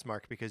have noticed,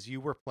 Mark, because you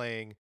were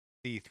playing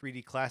the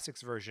 3D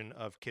Classics version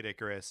of Kid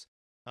Icarus.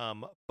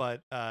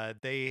 But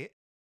they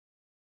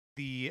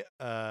the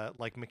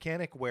like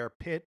mechanic where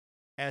Pit,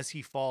 as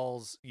he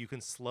falls, you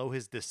can slow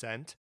his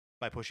descent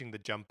by pushing the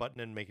jump button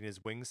and making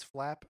his wings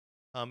flap,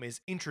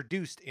 is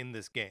introduced in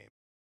this game.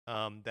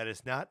 That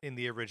is not in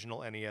the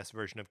original NES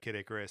version of Kid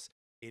Icarus.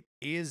 It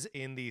is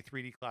in the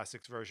 3D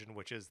Classics version,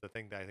 which is the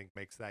thing that I think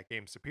makes that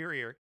game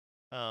superior.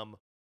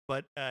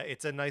 But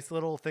it's a nice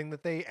little thing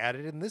that they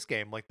added in this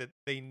game, like that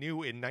they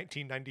knew in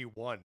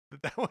 1991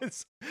 that that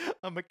was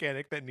a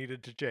mechanic that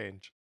needed to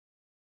change.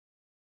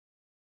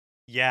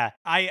 Yeah,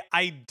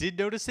 I did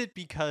notice it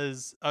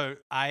because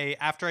I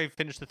after I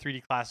finished the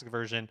 3D Classic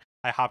version,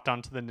 I hopped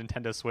onto the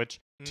Nintendo Switch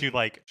to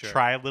like Sure.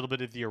 try a little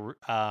bit of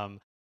the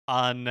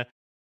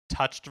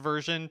untouched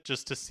version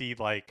just to see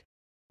like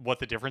what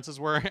the differences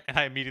were, and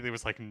I immediately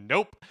was like,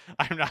 nope,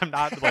 I'm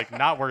not like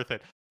not worth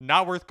it,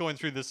 not worth going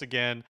through this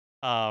again.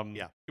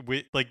 Yeah.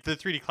 With like the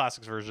 3D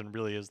Classics version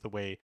really is the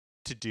way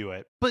to do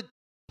it. But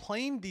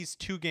playing these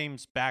two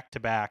games back to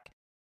back,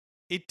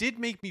 it did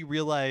make me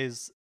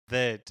realize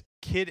that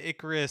Kid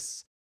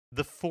Icarus,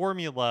 the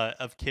formula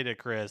of Kid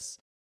Icarus,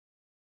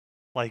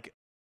 like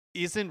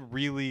isn't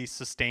really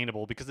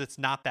sustainable because it's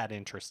not that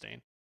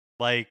interesting.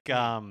 Like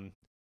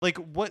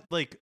what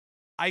like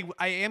I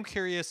am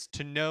curious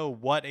to know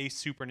what a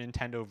Super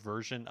Nintendo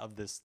version of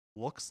this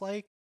looks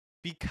like,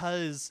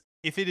 because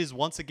if it is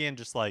once again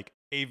just like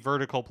a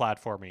vertical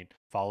platforming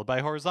followed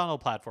by horizontal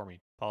platforming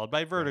followed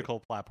by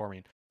vertical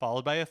platforming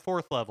followed by a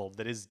fourth level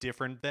that is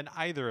different than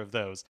either of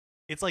those,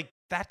 it's like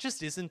that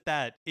just isn't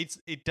that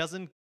it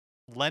doesn't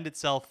lend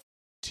itself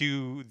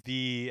to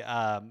the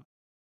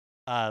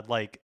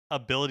like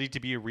ability to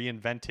be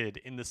reinvented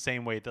in the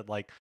same way that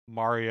like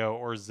Mario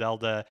or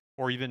Zelda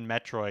or even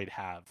Metroid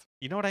have.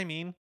 You know what I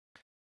mean?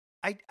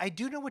 I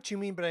do know what you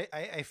mean, but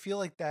I feel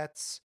like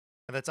that's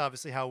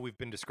obviously how we've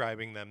been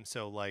describing them.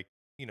 So like,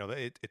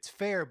 it's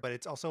fair, but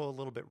it's also a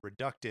little bit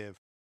reductive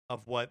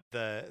of what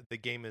the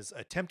game is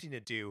attempting to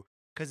do,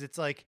 because it's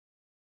like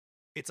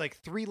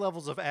 3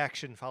 levels of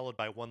action followed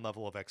by 1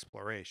 level of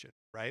exploration,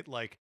 right?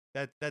 Like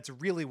that's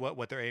really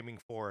what they're aiming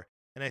for.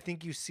 And I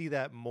think you see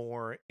that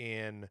more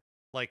in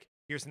like,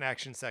 here's an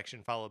action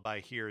section followed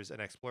by here's an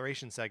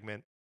exploration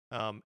segment,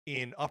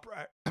 in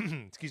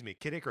excuse me,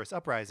 Kid Icarus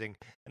Uprising,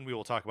 and we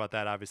will talk about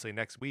that obviously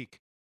next week.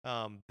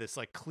 This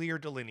like clear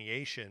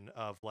delineation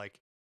of like,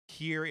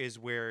 here is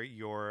where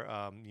your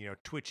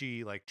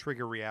twitchy like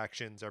trigger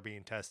reactions are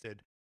being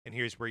tested, and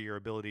here's where your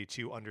ability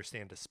to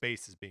understand a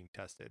space is being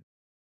tested.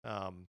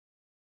 Um,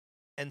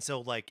 and so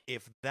like,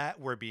 if that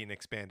were being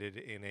expanded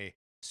in a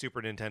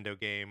Super Nintendo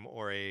game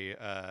or an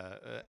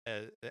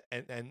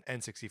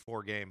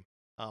N64 game,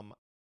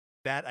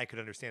 that I could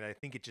understand. I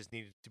think it just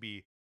needed to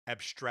be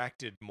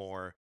abstracted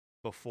more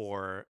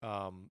before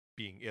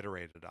being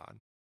iterated on.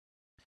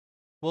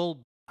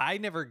 Well, I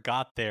never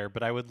got there,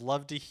 but I would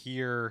love to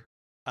hear.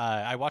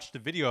 I watched a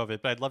video of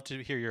it, but I'd love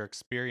to hear your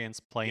experience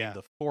playing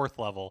the fourth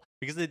level,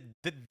 because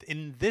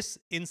in this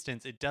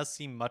instance, it does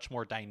seem much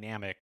more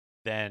dynamic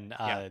than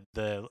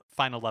the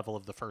final level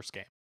of the first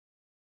game.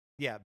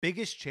 Yeah,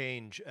 biggest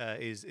change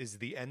is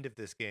the end of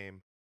this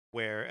game,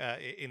 where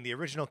in the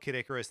original Kid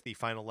Icarus, the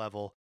final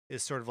level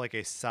is sort of like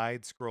a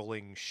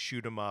side-scrolling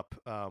shoot 'em up,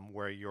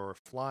 where you're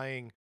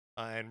flying,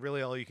 and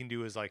really all you can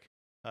do is like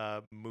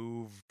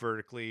move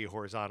vertically,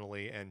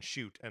 horizontally, and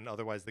shoot, and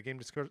otherwise the game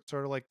just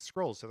sort of like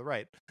scrolls to the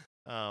right,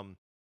 and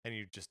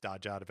you just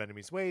dodge out of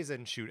enemies' ways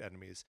and shoot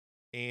enemies.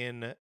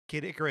 In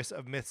Kid Icarus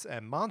of Myths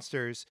and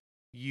Monsters,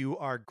 you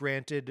are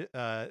granted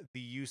the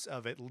use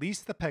of at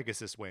least the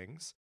Pegasus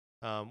wings,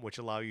 which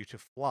allow you to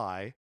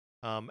fly,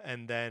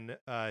 and then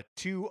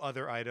 2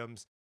 other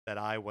items that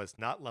I was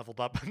not leveled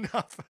up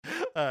enough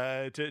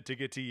to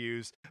get to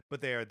use,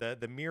 but they are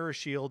the mirror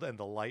shield and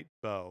the light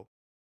bow.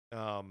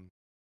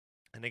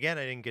 And again,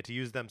 I didn't get to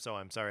use them, so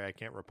I'm sorry I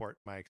can't report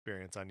my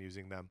experience on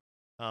using them.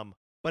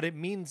 But it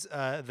means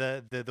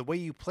the way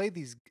you play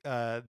these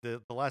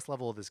the last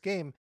level of this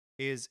game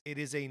is, it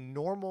is a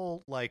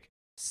normal like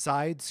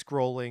side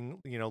scrolling,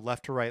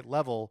 left to right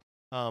level,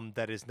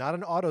 that is not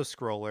an auto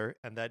scroller,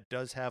 and that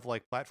does have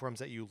like platforms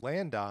that you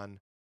land on.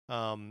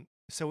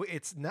 So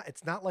it's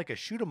not like a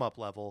shoot 'em up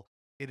level.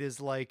 It is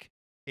like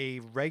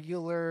a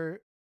regular.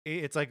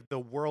 It's like the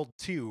World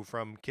 2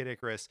 from Kid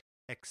Icarus,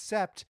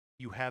 except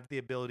you have the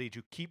ability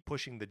to keep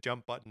pushing the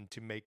jump button to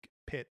make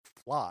Pit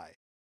fly.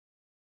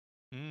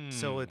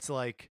 So it's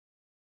like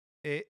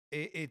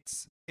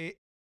it's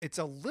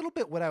a little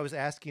bit what I was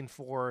asking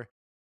for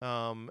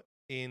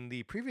in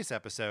the previous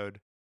episode,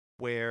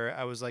 where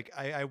I was like,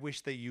 I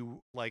wish that you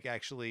like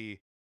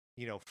actually,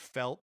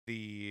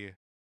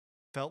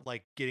 felt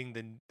like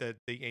getting the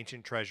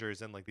ancient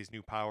treasures and like these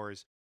new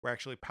powers were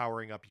actually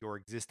powering up your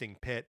existing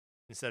Pit,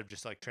 instead of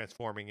just like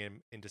transforming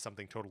him into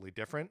something totally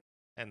different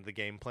and the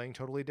game playing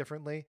totally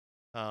differently.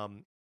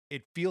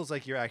 It feels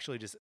like you're actually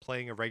just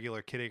playing a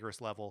regular Kid Icarus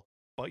level,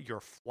 but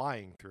you're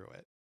flying through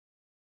it.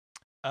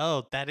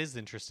 Oh, that is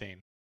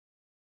interesting.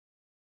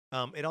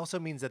 It also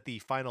means that the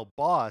final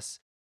boss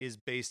is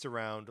based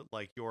around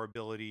like your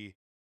ability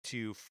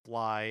to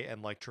fly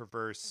and like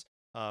traverse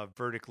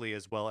vertically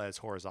as well as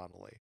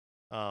horizontally.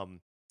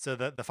 So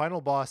the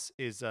final boss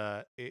is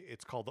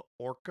it's called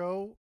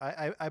Orko,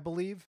 I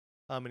believe.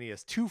 And he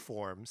has two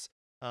forms.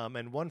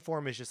 And one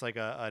form is just like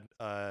a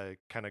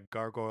kind of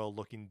gargoyle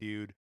looking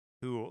dude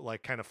who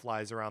like kind of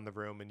flies around the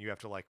room, and you have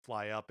to like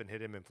fly up and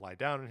hit him and fly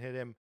down and hit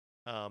him.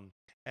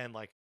 And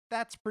like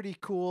that's pretty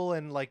cool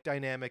and like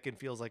dynamic and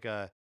feels like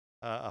a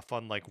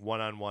fun like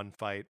one-on-one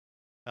fight.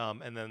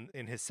 And then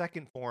in his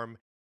second form,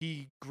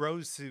 he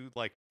grows to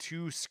like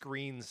 2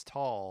 screens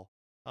tall,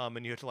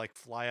 and you have to like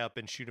fly up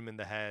and shoot him in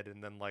the head,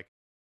 and then like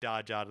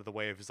dodge out of the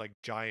way of his like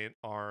giant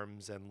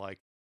arms, and like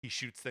he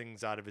shoots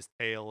things out of his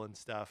tail and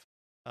stuff.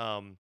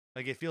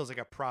 Like it feels like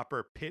a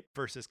proper pit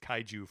versus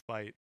kaiju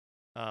fight.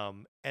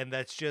 And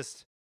that's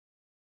just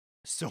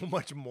so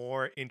much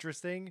more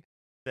interesting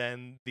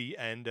than the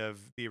end of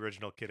the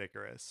original Kid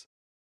Icarus.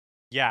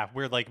 Yeah,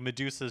 where like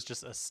Medusa's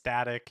just a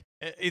static.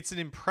 It's an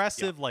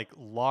impressive, like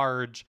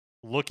large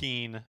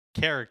looking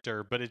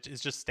character, but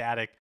it's just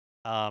static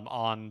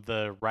on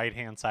the right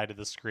hand side of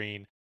the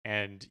screen,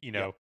 and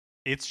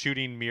it's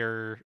shooting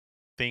mirror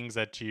things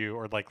at you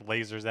or like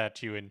lasers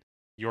at you, and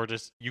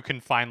you can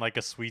find like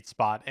a sweet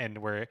spot and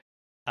where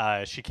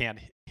she can't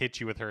hit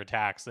you with her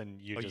attacks, and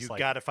you Oh, just you like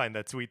gotta find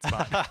that sweet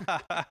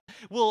spot.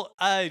 well,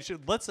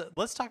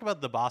 let's talk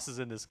about the bosses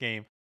in this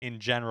game in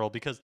general,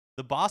 because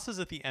the bosses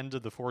at the end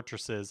of the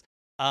fortresses,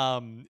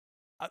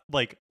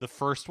 like the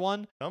first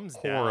one, Thumbs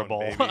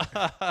horrible. down,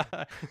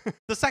 baby.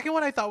 The second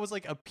one I thought was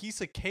like a piece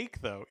of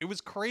cake, though. It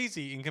was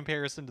crazy in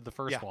comparison to the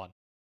first Yeah. one.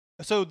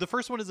 So the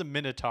first one is a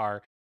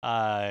minotaur,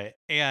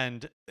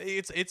 and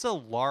it's a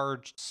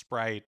large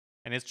sprite,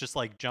 and it's just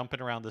like jumping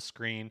around the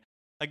screen.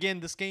 Again,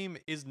 this game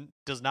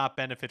does not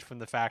benefit from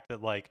the fact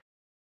that like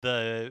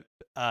the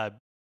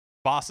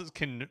bosses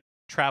can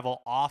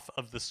travel off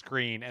of the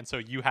screen, and so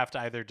you have to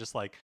either just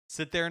like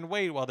sit there and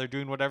wait while they're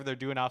doing whatever they're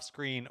doing off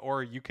screen,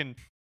 or you can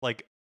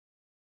like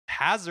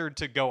hazard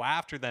to go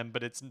after them,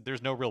 but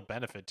there's no real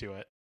benefit to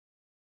it.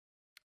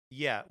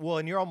 Yeah, well,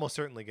 and you're almost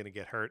certainly going to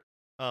get hurt.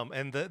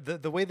 And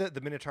the way that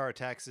the Minotaur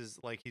attacks is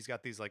like he's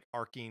got these like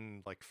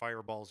arcing like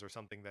fireballs or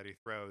something that he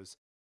throws.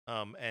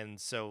 And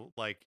so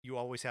like you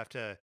always have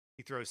to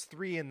he throws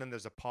 3 and then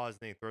there's a pause and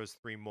then he throws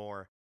 3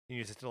 more. And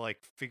you just have to like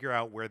figure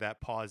out where that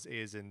pause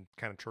is and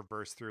kind of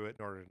traverse through it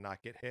in order to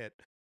not get hit.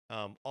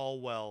 All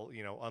while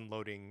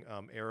unloading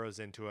arrows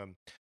into him.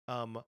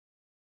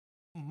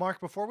 Mark,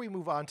 before we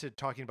move on to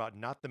talking about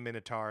not the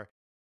Minotaur,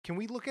 can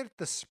we look at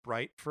the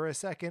sprite for a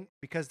second?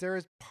 Because there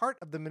is part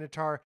of the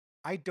Minotaur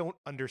I don't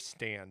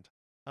understand.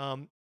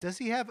 Does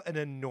he have an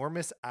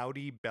enormous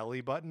Audi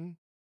belly button?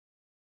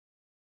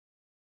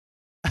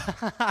 Do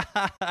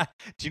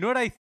you know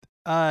what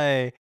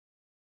I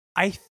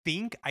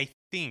think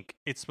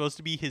it's supposed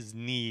to be his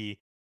knee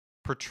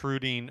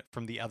protruding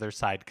from the other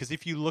side, because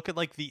if you look at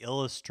like the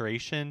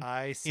illustration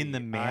I see. in the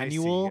I see.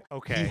 manual,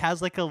 Okay. he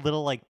has like a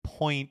little like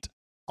point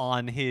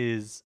on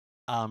his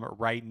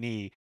right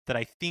knee that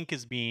I think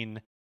is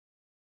being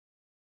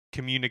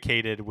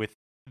communicated with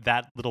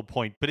that little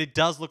point, but it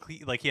does look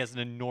like he has an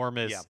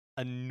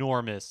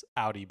enormous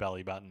Audi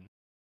belly button.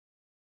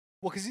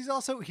 Well, because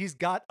he's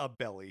got a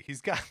belly.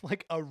 He's got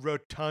like a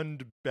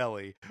rotund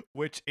belly,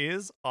 which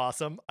is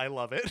awesome. I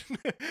love it.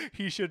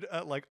 He should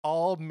like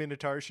all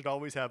Minotaurs should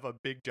always have a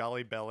big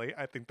jolly belly.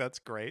 I think that's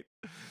great.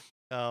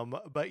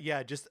 But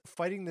yeah, just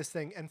fighting this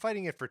thing and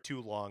fighting it for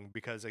too long,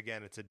 because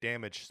again, it's a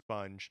damage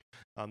sponge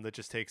that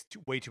just takes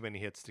way too many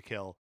hits to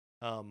kill.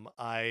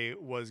 I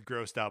was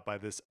grossed out by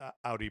this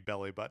Audi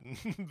belly button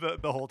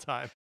the whole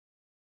time.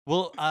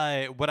 Well,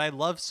 what I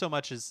love so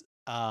much is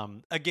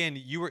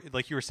again, you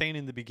were saying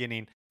in the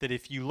beginning that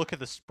if you look at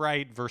the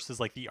sprite versus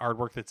like the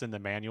artwork that's in the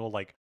manual,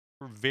 like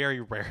very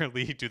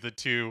rarely do the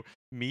two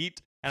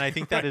meet. And I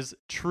think that is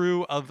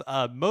true of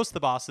most of the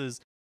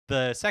bosses.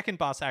 The second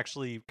boss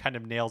actually kind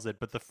of nails it,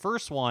 but the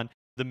first one,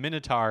 the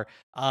Minotaur,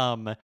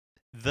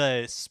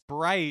 the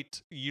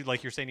sprite,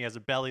 you're saying he has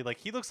a belly, like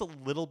he looks a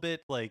little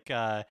bit like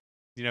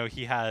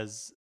he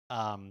has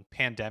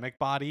pandemic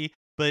body,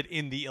 but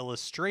in the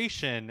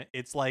illustration,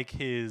 it's like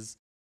his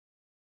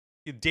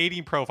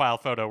dating profile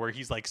photo where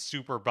he's like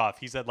super buff.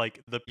 He's at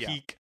like the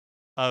peak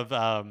of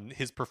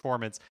his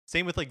performance.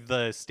 Same with like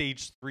the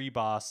stage 3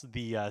 boss,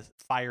 the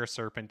fire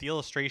serpent. The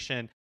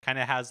illustration kind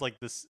of has like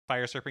this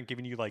fire serpent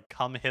giving you like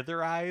come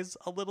hither eyes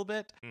a little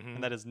bit,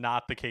 and that is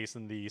not the case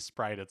in the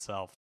sprite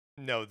itself.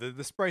 No,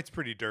 the sprite's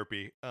pretty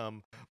derpy.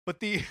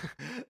 But the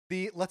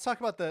let's talk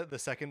about the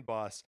second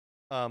boss,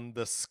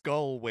 the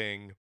Skull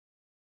Wing,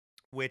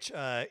 which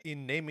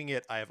in naming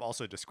it, I have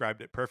also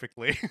described it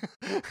perfectly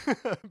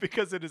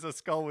because it is a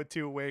skull with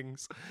 2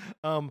 wings.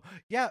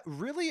 Yeah,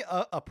 really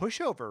a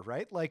pushover,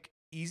 right? Like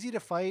easy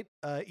to fight,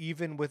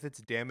 even with its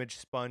damage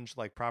sponge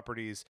like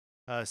properties.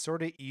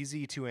 Sort of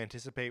easy to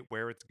anticipate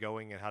where it's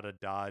going and how to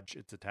dodge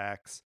its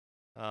attacks.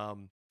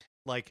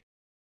 Like,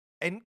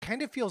 and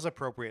kind of feels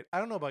appropriate. I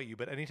don't know about you,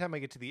 but anytime I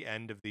get to the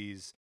end of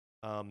these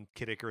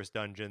Kid Icarus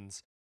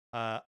dungeons,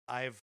 I'm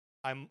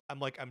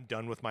like I'm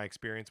done with my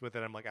experience with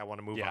it. I'm like I want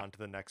to move on to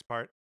the next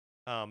part.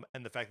 And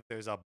the fact that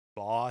there's a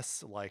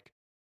boss like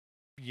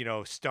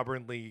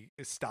stubbornly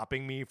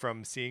stopping me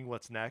from seeing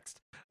what's next.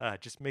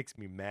 Just makes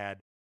me mad.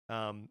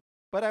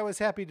 But I was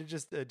happy to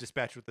just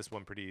dispatch with this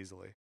one pretty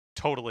easily.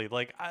 Totally.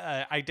 Like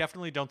I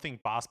definitely don't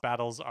think boss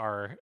battles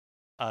are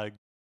a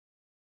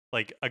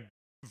like a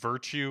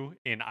virtue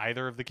in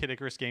either of the Kid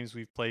Icarus games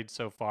we've played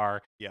so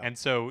far. Yeah. And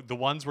so the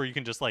ones where you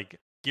can just like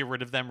get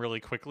rid of them really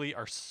quickly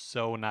are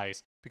so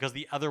nice, because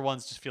the other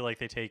ones just feel like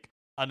they take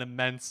an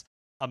immense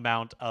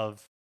amount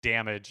of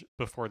damage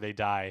before they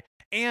die.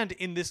 And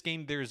in this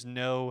game, there's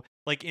no,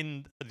 like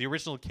in the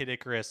original Kid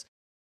Icarus,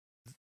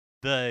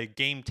 the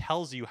game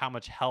tells you how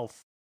much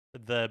health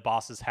the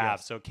bosses have.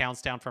 Yes. So it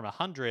counts down from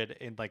 100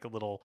 in like a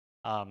little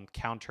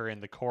counter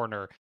in the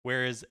corner,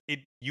 whereas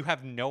you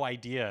have no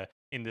idea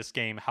in this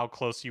game how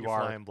close you You're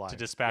are flying blind. to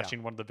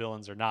dispatching one of the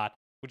villains or not,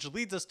 which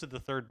leads us to the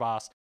third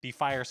boss, the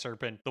Fire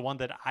Serpent, the one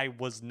that I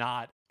was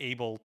not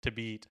able to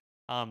beat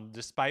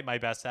despite my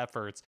best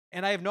efforts.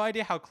 And I have no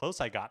idea how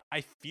close I got.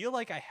 I feel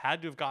like I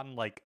had to have gotten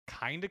like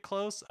kind of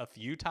close a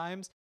few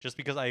times, just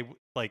because I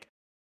like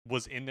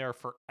was in there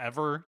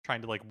forever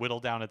trying to like whittle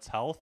down its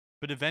health.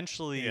 But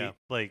eventually,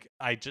 like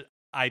I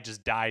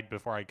just died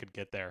before I could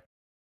get there.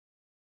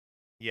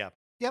 Yeah.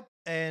 Yep.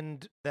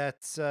 And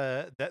that's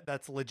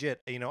that's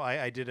legit.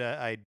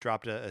 I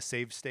dropped a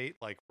save state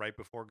like right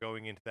before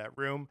going into that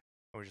room.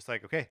 I was just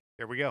like, okay,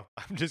 here we go.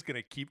 I'm just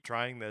gonna keep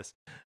trying this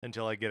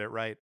until I get it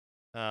right.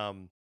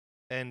 And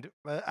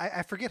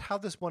I forget how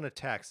this one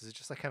attacks. Is it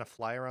just like kind of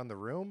fly around the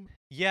room?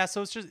 Yeah,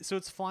 so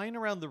it's flying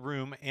around the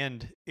room,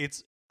 and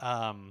it's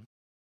the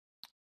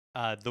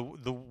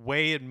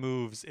way it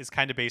moves is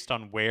kind of based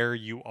on where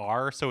you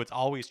are, so it's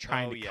always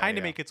trying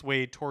to make its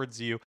way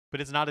towards you,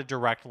 but it's not a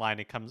direct line.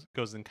 It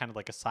goes in kind of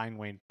like a sine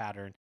wave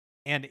pattern,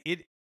 and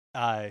it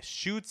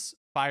shoots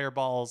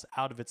fireballs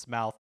out of its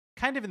mouth,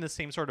 kind of in the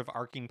same sort of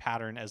arcing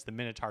pattern as the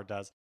Minotaur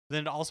does. But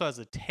then it also has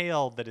a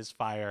tail that is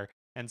fire,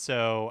 and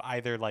so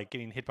either like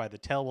getting hit by the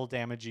tail will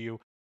damage you,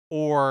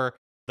 or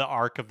the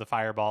arc of the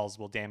fireballs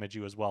will damage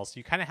you as well. So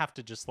you kind of have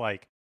to just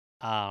like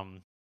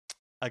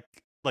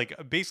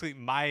basically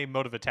my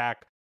mode of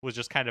attack was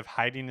just kind of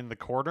hiding in the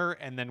corner,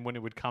 and then when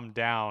it would come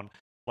down,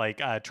 like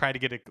try to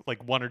get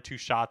like one or two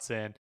shots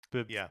in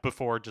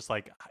before just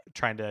like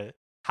trying to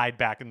hide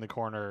back in the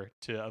corner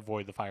to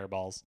avoid the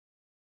fireballs.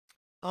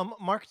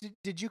 Mark,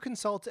 did you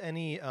consult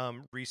any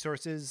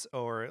resources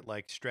or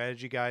like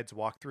strategy guides,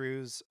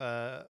 walkthroughs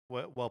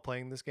while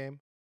playing this game?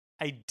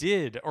 I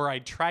did, or I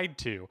tried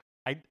to.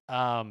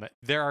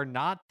 There are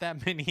not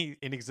that many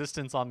in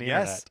existence on the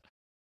internet.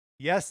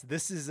 Yes,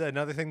 this is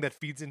another thing that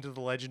feeds into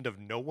the legend of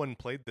no one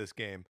played this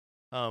game.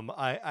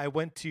 I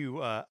went to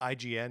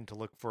IGN to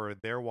look for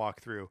their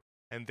walkthrough,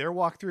 and their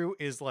walkthrough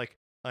is like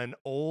an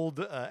old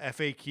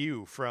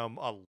FAQ from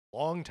a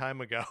long time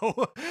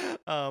ago.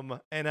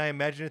 And I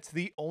imagine it's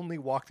the only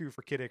walkthrough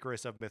for Kid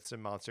Icarus of Myths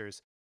and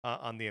Monsters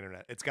on the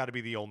internet. It's got to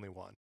be the only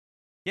one.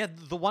 Yeah,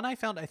 the one I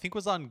found I think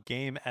was on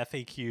Game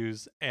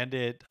FAQs, and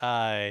it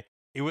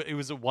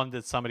was one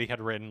that somebody had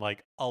written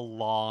like a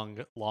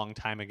long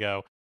time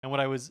ago. And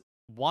what I was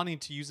wanting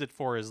to use it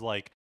for is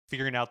like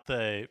figuring out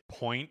the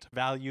point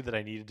value that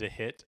I needed to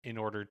hit in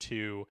order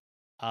to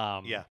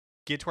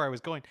get to where I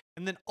was going.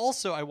 And then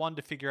also I wanted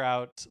to figure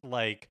out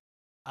like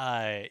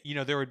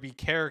there would be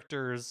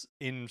characters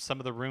in some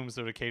of the rooms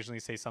that would occasionally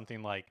say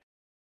something like,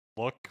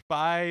 look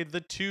by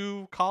the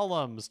 2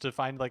 columns to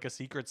find like a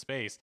secret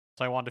space.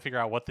 So I wanted to figure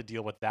out what the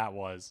deal with that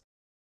was,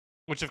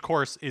 which of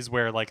course is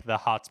where like the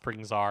hot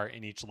springs are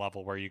in each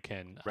level where you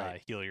can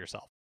heal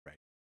yourself.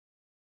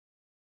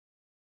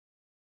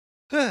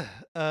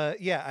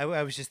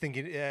 I was just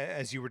thinking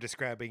as you were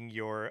describing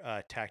your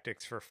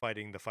tactics for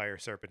fighting the Fire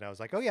Serpent, I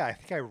was like, oh yeah, I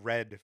think I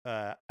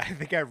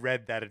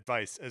read that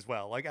advice as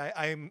well. Like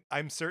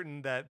I'm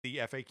certain that the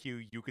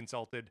FAQ you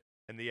consulted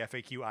and the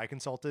FAQ I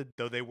consulted,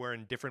 though they were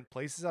in different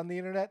places on the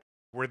internet,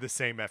 were the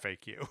same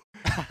FAQ.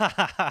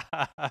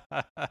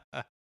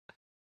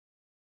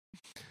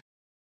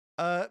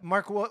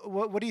 Mark,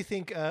 what do you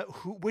think?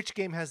 Which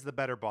game has the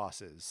better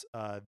bosses?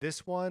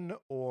 This one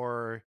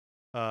or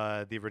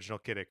the original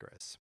Kid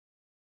Icarus?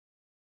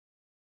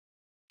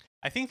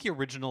 I think the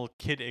original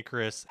Kid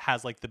Icarus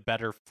has like the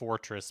better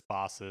fortress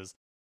bosses.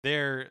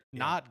 They're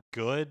not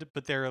good,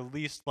 but they're at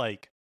least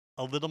like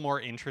a little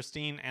more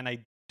interesting, and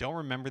I don't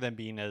remember them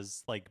being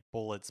as like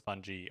bullet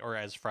spongy or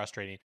as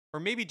frustrating. Or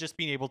maybe just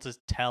being able to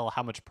tell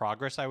how much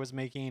progress I was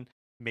making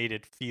made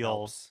it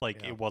feel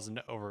like it wasn't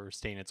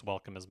overstaying its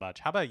welcome as much.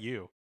 How about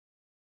you?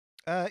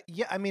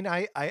 Yeah, I mean,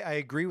 I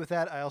agree with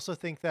that. I also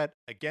think that,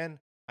 again,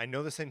 I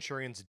know the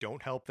Centurions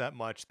don't help that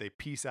much. They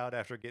peace out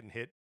after getting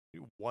hit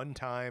one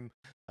time,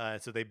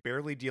 so they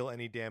barely deal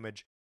any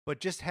damage.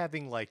 But just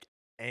having like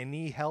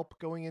any help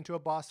going into a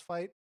boss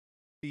fight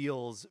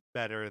feels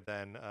better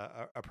than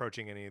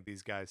approaching any of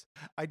these guys.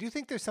 I do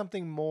think there's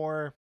something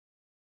more.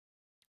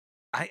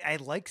 I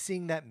like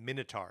seeing that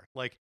Minotaur.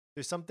 Like,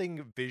 there's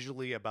something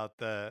visually about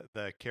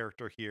the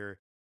character here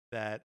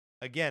that,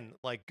 again,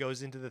 like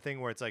goes into the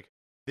thing where it's like,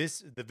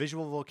 the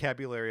visual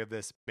vocabulary of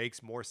this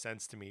makes more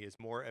sense to me, is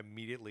more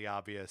immediately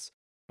obvious,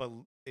 but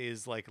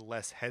is like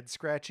less head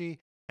scratchy.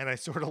 and I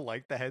sort of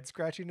like the head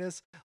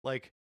scratchiness.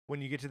 Like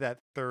when you get to that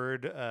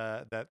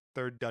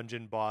third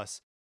dungeon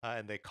boss,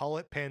 and they call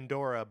it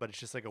Pandora, but it's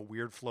just like a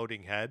weird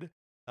floating head.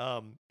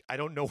 I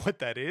don't know what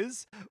that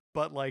is,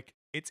 but like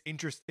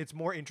it's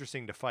more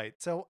interesting to fight.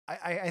 So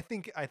I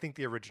think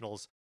the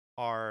originals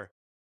are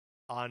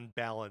on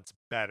balance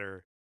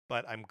better,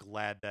 but I'm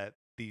glad that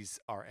these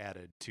are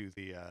added to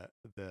the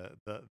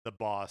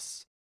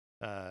boss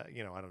I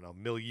don't know,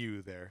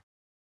 milieu there.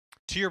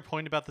 To your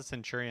point about the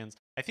Centurions,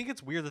 I think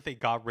it's weird that they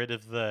got rid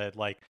of the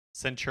like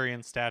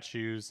Centurion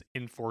statues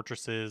in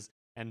fortresses,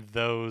 and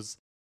those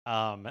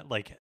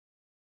like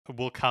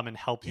will come and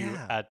help you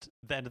Yeah. at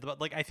the end of the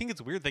like I think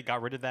it's weird they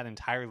got rid of that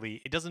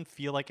entirely. It doesn't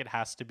feel like it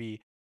has to be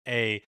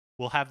a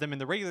we'll have them in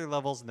the regular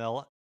levels and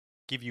they'll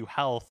give you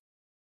health.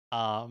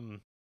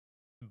 Um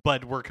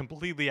but we're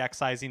completely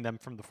excising them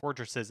from the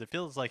fortresses. It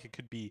feels like it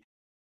could be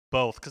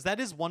both, because that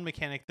is one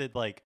mechanic that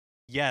like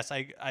yes,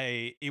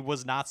 I it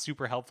was not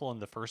super helpful in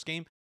the first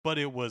game, but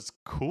it was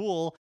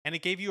cool and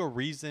it gave you a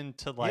reason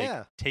to like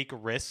Yeah. take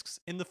risks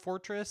in the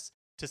fortress,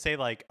 to say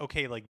like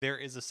okay, like there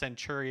is a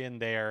centurion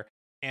there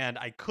and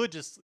I could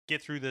just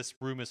get through this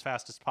room as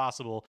fast as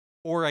possible,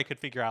 or I could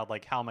figure out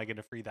like how am I going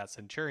to free that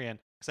centurion,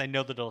 because I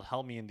know that it'll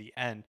help me in the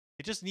end.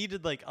 It just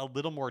needed like a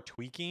little more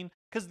tweaking,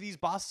 because these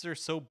bosses are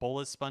so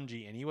bullet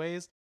spongy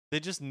anyways. They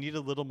just need a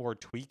little more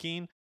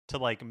tweaking to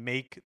like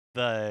make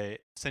the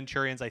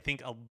centurions I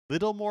think a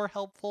little more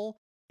helpful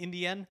in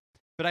the end.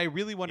 But I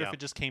really wonder if Yeah. it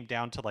just came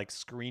down to like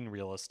screen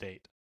real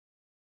estate.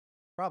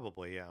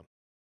 Probably, yeah.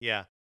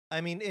 Yeah.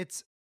 I mean,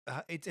 it's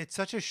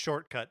such a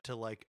shortcut to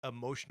like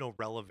emotional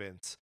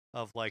relevance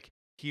of like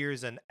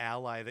here's an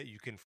ally that you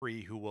can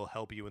free who will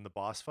help you in the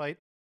boss fight.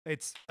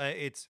 It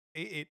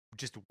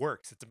just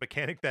works. It's a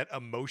mechanic that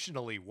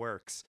emotionally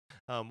works,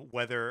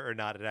 whether or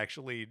not it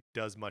actually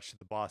does much to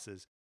the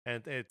bosses.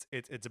 And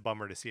it's a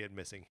bummer to see it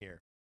missing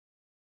here.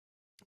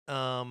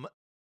 Um,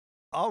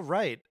 all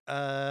right.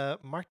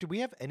 Mark, do we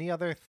have any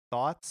other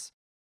thoughts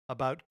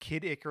about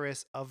Kid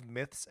Icarus of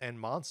Myths and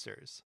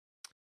Monsters?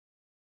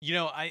 You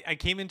know, I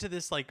came into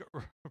this like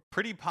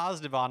pretty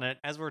positive on it.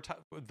 As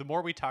the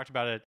more we talked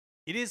about it,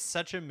 it is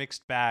such a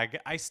mixed bag.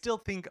 I still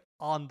think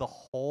on the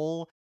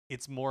whole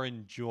it's more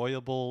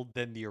enjoyable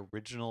than the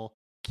original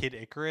Kid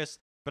Icarus,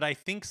 but I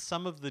think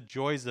some of the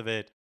joys of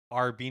it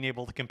are being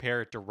able to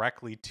compare it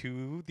directly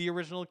to the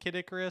original Kid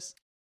Icarus.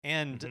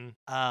 And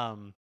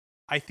Mm-hmm.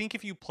 I think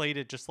if you played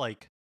it just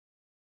like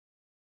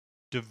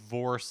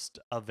divorced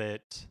of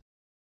it,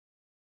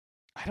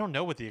 I don't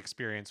know what the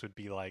experience would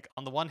be like.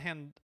 On the one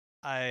hand,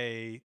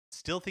 I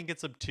still think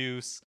it's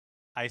obtuse.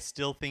 I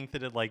still think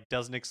that it like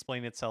doesn't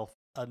explain itself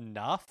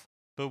enough.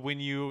 But when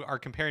you are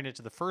comparing it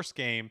to the first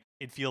game,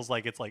 it feels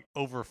like it's like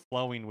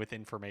overflowing with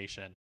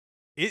information.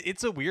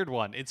 It's a weird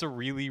one. It's a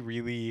really,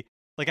 really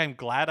like I'm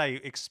glad I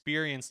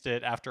experienced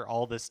it after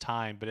all this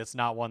time, but it's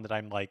not one that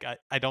I'm like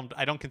I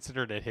don't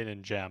consider it a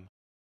hidden gem.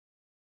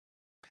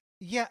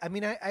 Yeah, I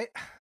mean,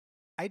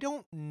 I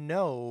don't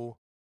know.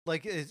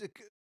 Like,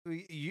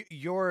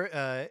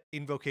 your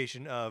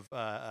invocation of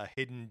a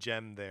hidden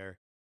gem there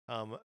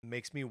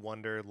makes me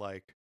wonder.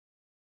 Like,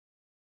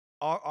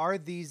 are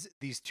these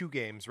two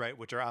games, right,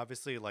 which are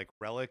obviously like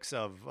relics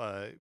of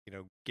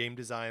game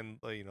design,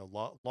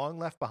 long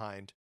left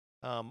behind?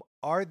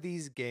 Are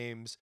these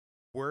games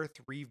worth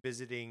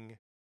revisiting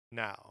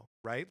now?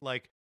 Right,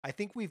 like I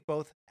think we've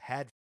both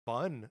had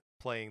fun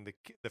playing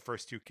the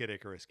first two Kid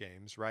Icarus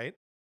games, right?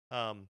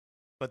 Um,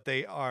 but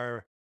they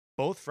are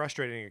both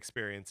frustrating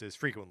experiences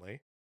frequently.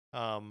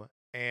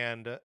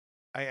 And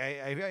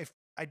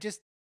I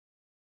just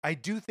I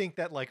do think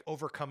that like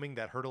overcoming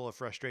that hurdle of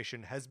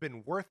frustration has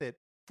been worth it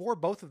for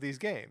both of these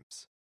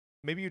games.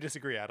 Maybe you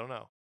disagree. I don't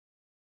know.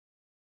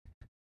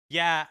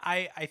 Yeah,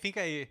 I think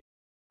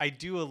I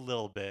do a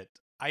little bit.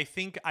 I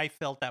think I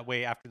felt that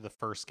way after the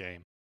first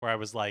game, where I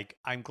was like,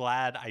 I'm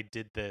glad I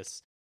did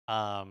this.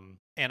 And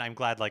I'm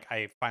glad like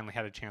I finally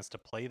had a chance to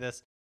play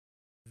this.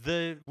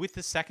 The with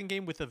the second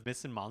game with the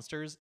Myths and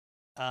Monsters,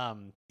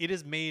 it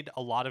has made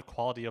a lot of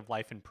quality of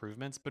life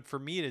improvements, but for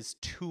me it is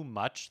too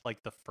much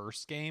like the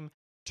first game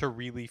to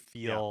really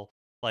Yeah. feel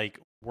like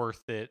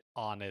worth it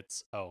on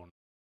its own.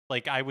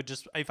 Like I would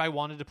just if I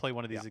wanted to play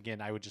one of Yeah. these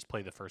again, I would just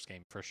play the first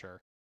game for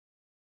sure.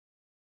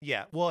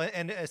 Yeah. Well,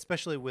 and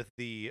especially with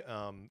the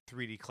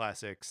 3D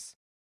classics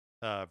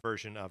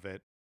version of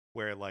it,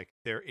 where like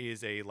there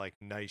is a like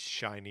nice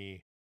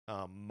shiny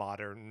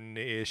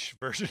modern-ish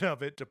version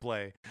of it to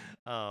play.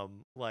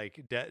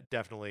 Like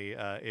definitely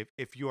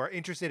if you are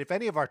interested, if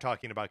any of our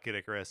talking about Kid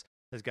Icarus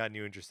has gotten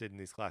you interested in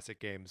these classic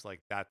games,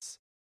 like that's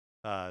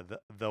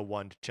the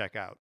one to check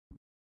out.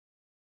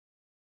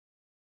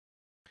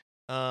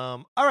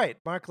 All right,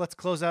 Mark, let's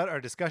close out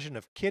our discussion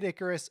of Kid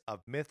Icarus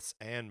of Myths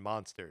and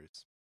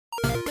Monsters.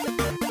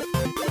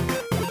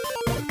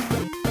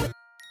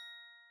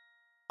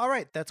 All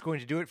right, that's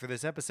going to do it for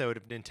this episode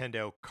of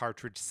Nintendo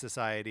Cartridge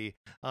Society.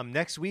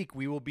 Next week,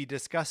 we will be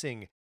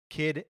discussing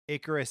Kid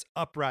Icarus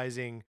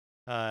Uprising,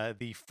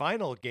 the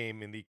final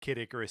game in the Kid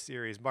Icarus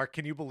series. Mark,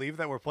 can you believe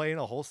that we're playing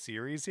a whole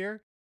series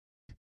here?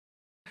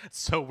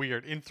 So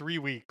weird. In 3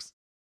 weeks.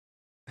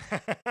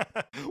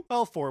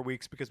 Well, 4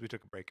 weeks because we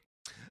took a break.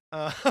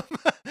 Um,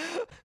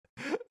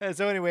 and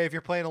so anyway, if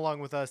you're playing along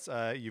with us,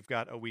 you've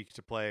got a week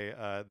to play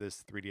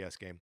this 3DS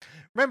game.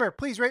 Remember,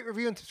 please rate,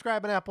 review, and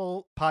subscribe on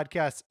Apple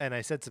Podcasts. And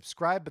I said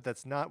subscribe, but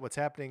that's not what's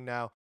happening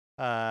now.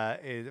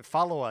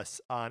 Follow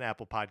us on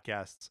Apple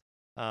Podcasts.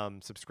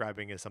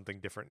 Subscribing is something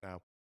different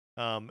now.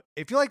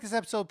 If you like this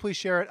episode, please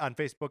share it on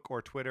Facebook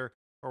or Twitter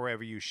or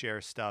wherever you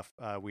share stuff.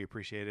 We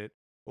appreciate it.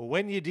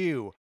 When you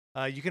do,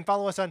 you can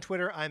follow us on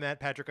Twitter. I'm at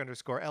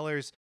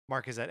Patrick_Ellers.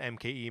 Mark is at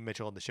MKE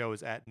Mitchell, and the show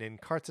is at Nin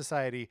Cart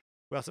Society.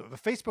 We also have a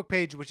Facebook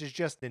page, which is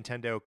just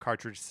Nintendo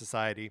Cartridge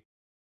Society.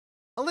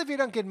 Olivia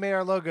Duncan made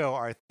our logo.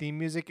 Our theme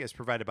music is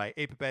provided by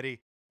 8BitBetty.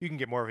 You can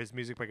get more of his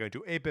music by going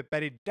to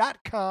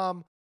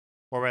 8bitbetty.com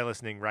or by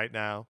listening right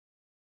now.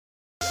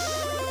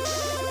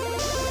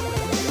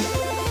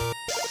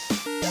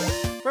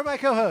 For my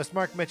co-host,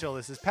 Mark Mitchell,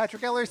 this is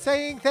Patrick Ellers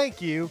saying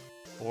thank you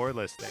for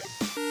listening.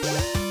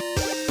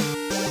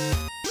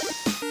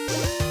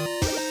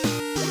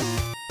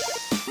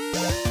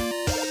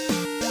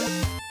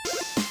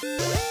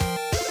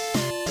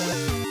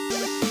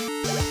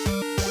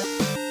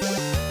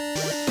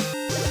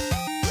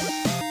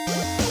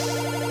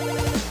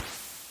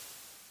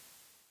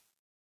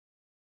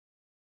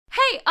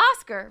 Hey,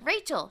 Oscar,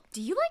 Rachel,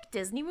 do you like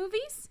Disney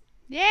movies?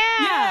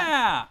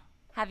 Yeah!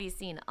 Have you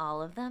seen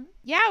all of them?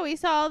 Yeah, we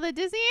saw all the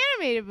Disney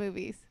animated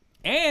movies.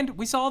 And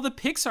we saw the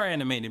Pixar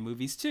animated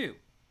movies too.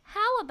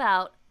 How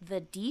about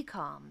the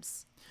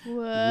DComs?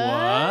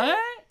 What?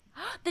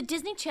 The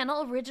Disney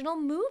Channel original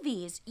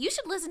movies. You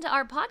should listen to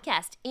our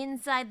podcast,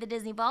 Inside the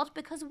Disney Vault,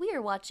 because we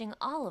are watching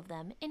all of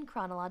them in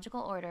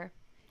chronological order.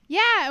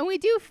 Yeah, and we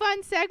do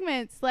fun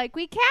segments like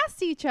we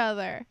cast each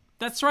other.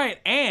 That's right,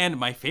 and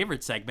my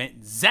favorite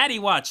segment, Zaddy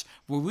Watch,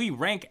 where we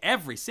rank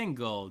every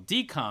single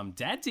DCOM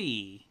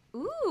daddy.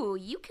 Ooh,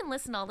 you can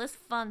listen to all this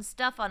fun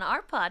stuff on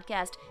our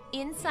podcast,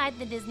 Inside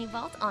the Disney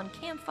Vault on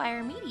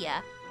Campfire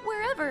Media,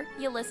 wherever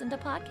you listen to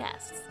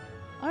podcasts.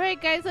 All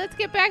right, guys, let's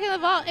get back in the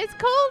vault. It's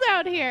cold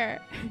out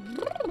here.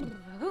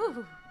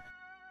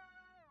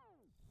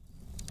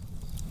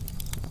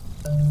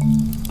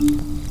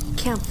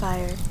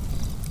 Campfire.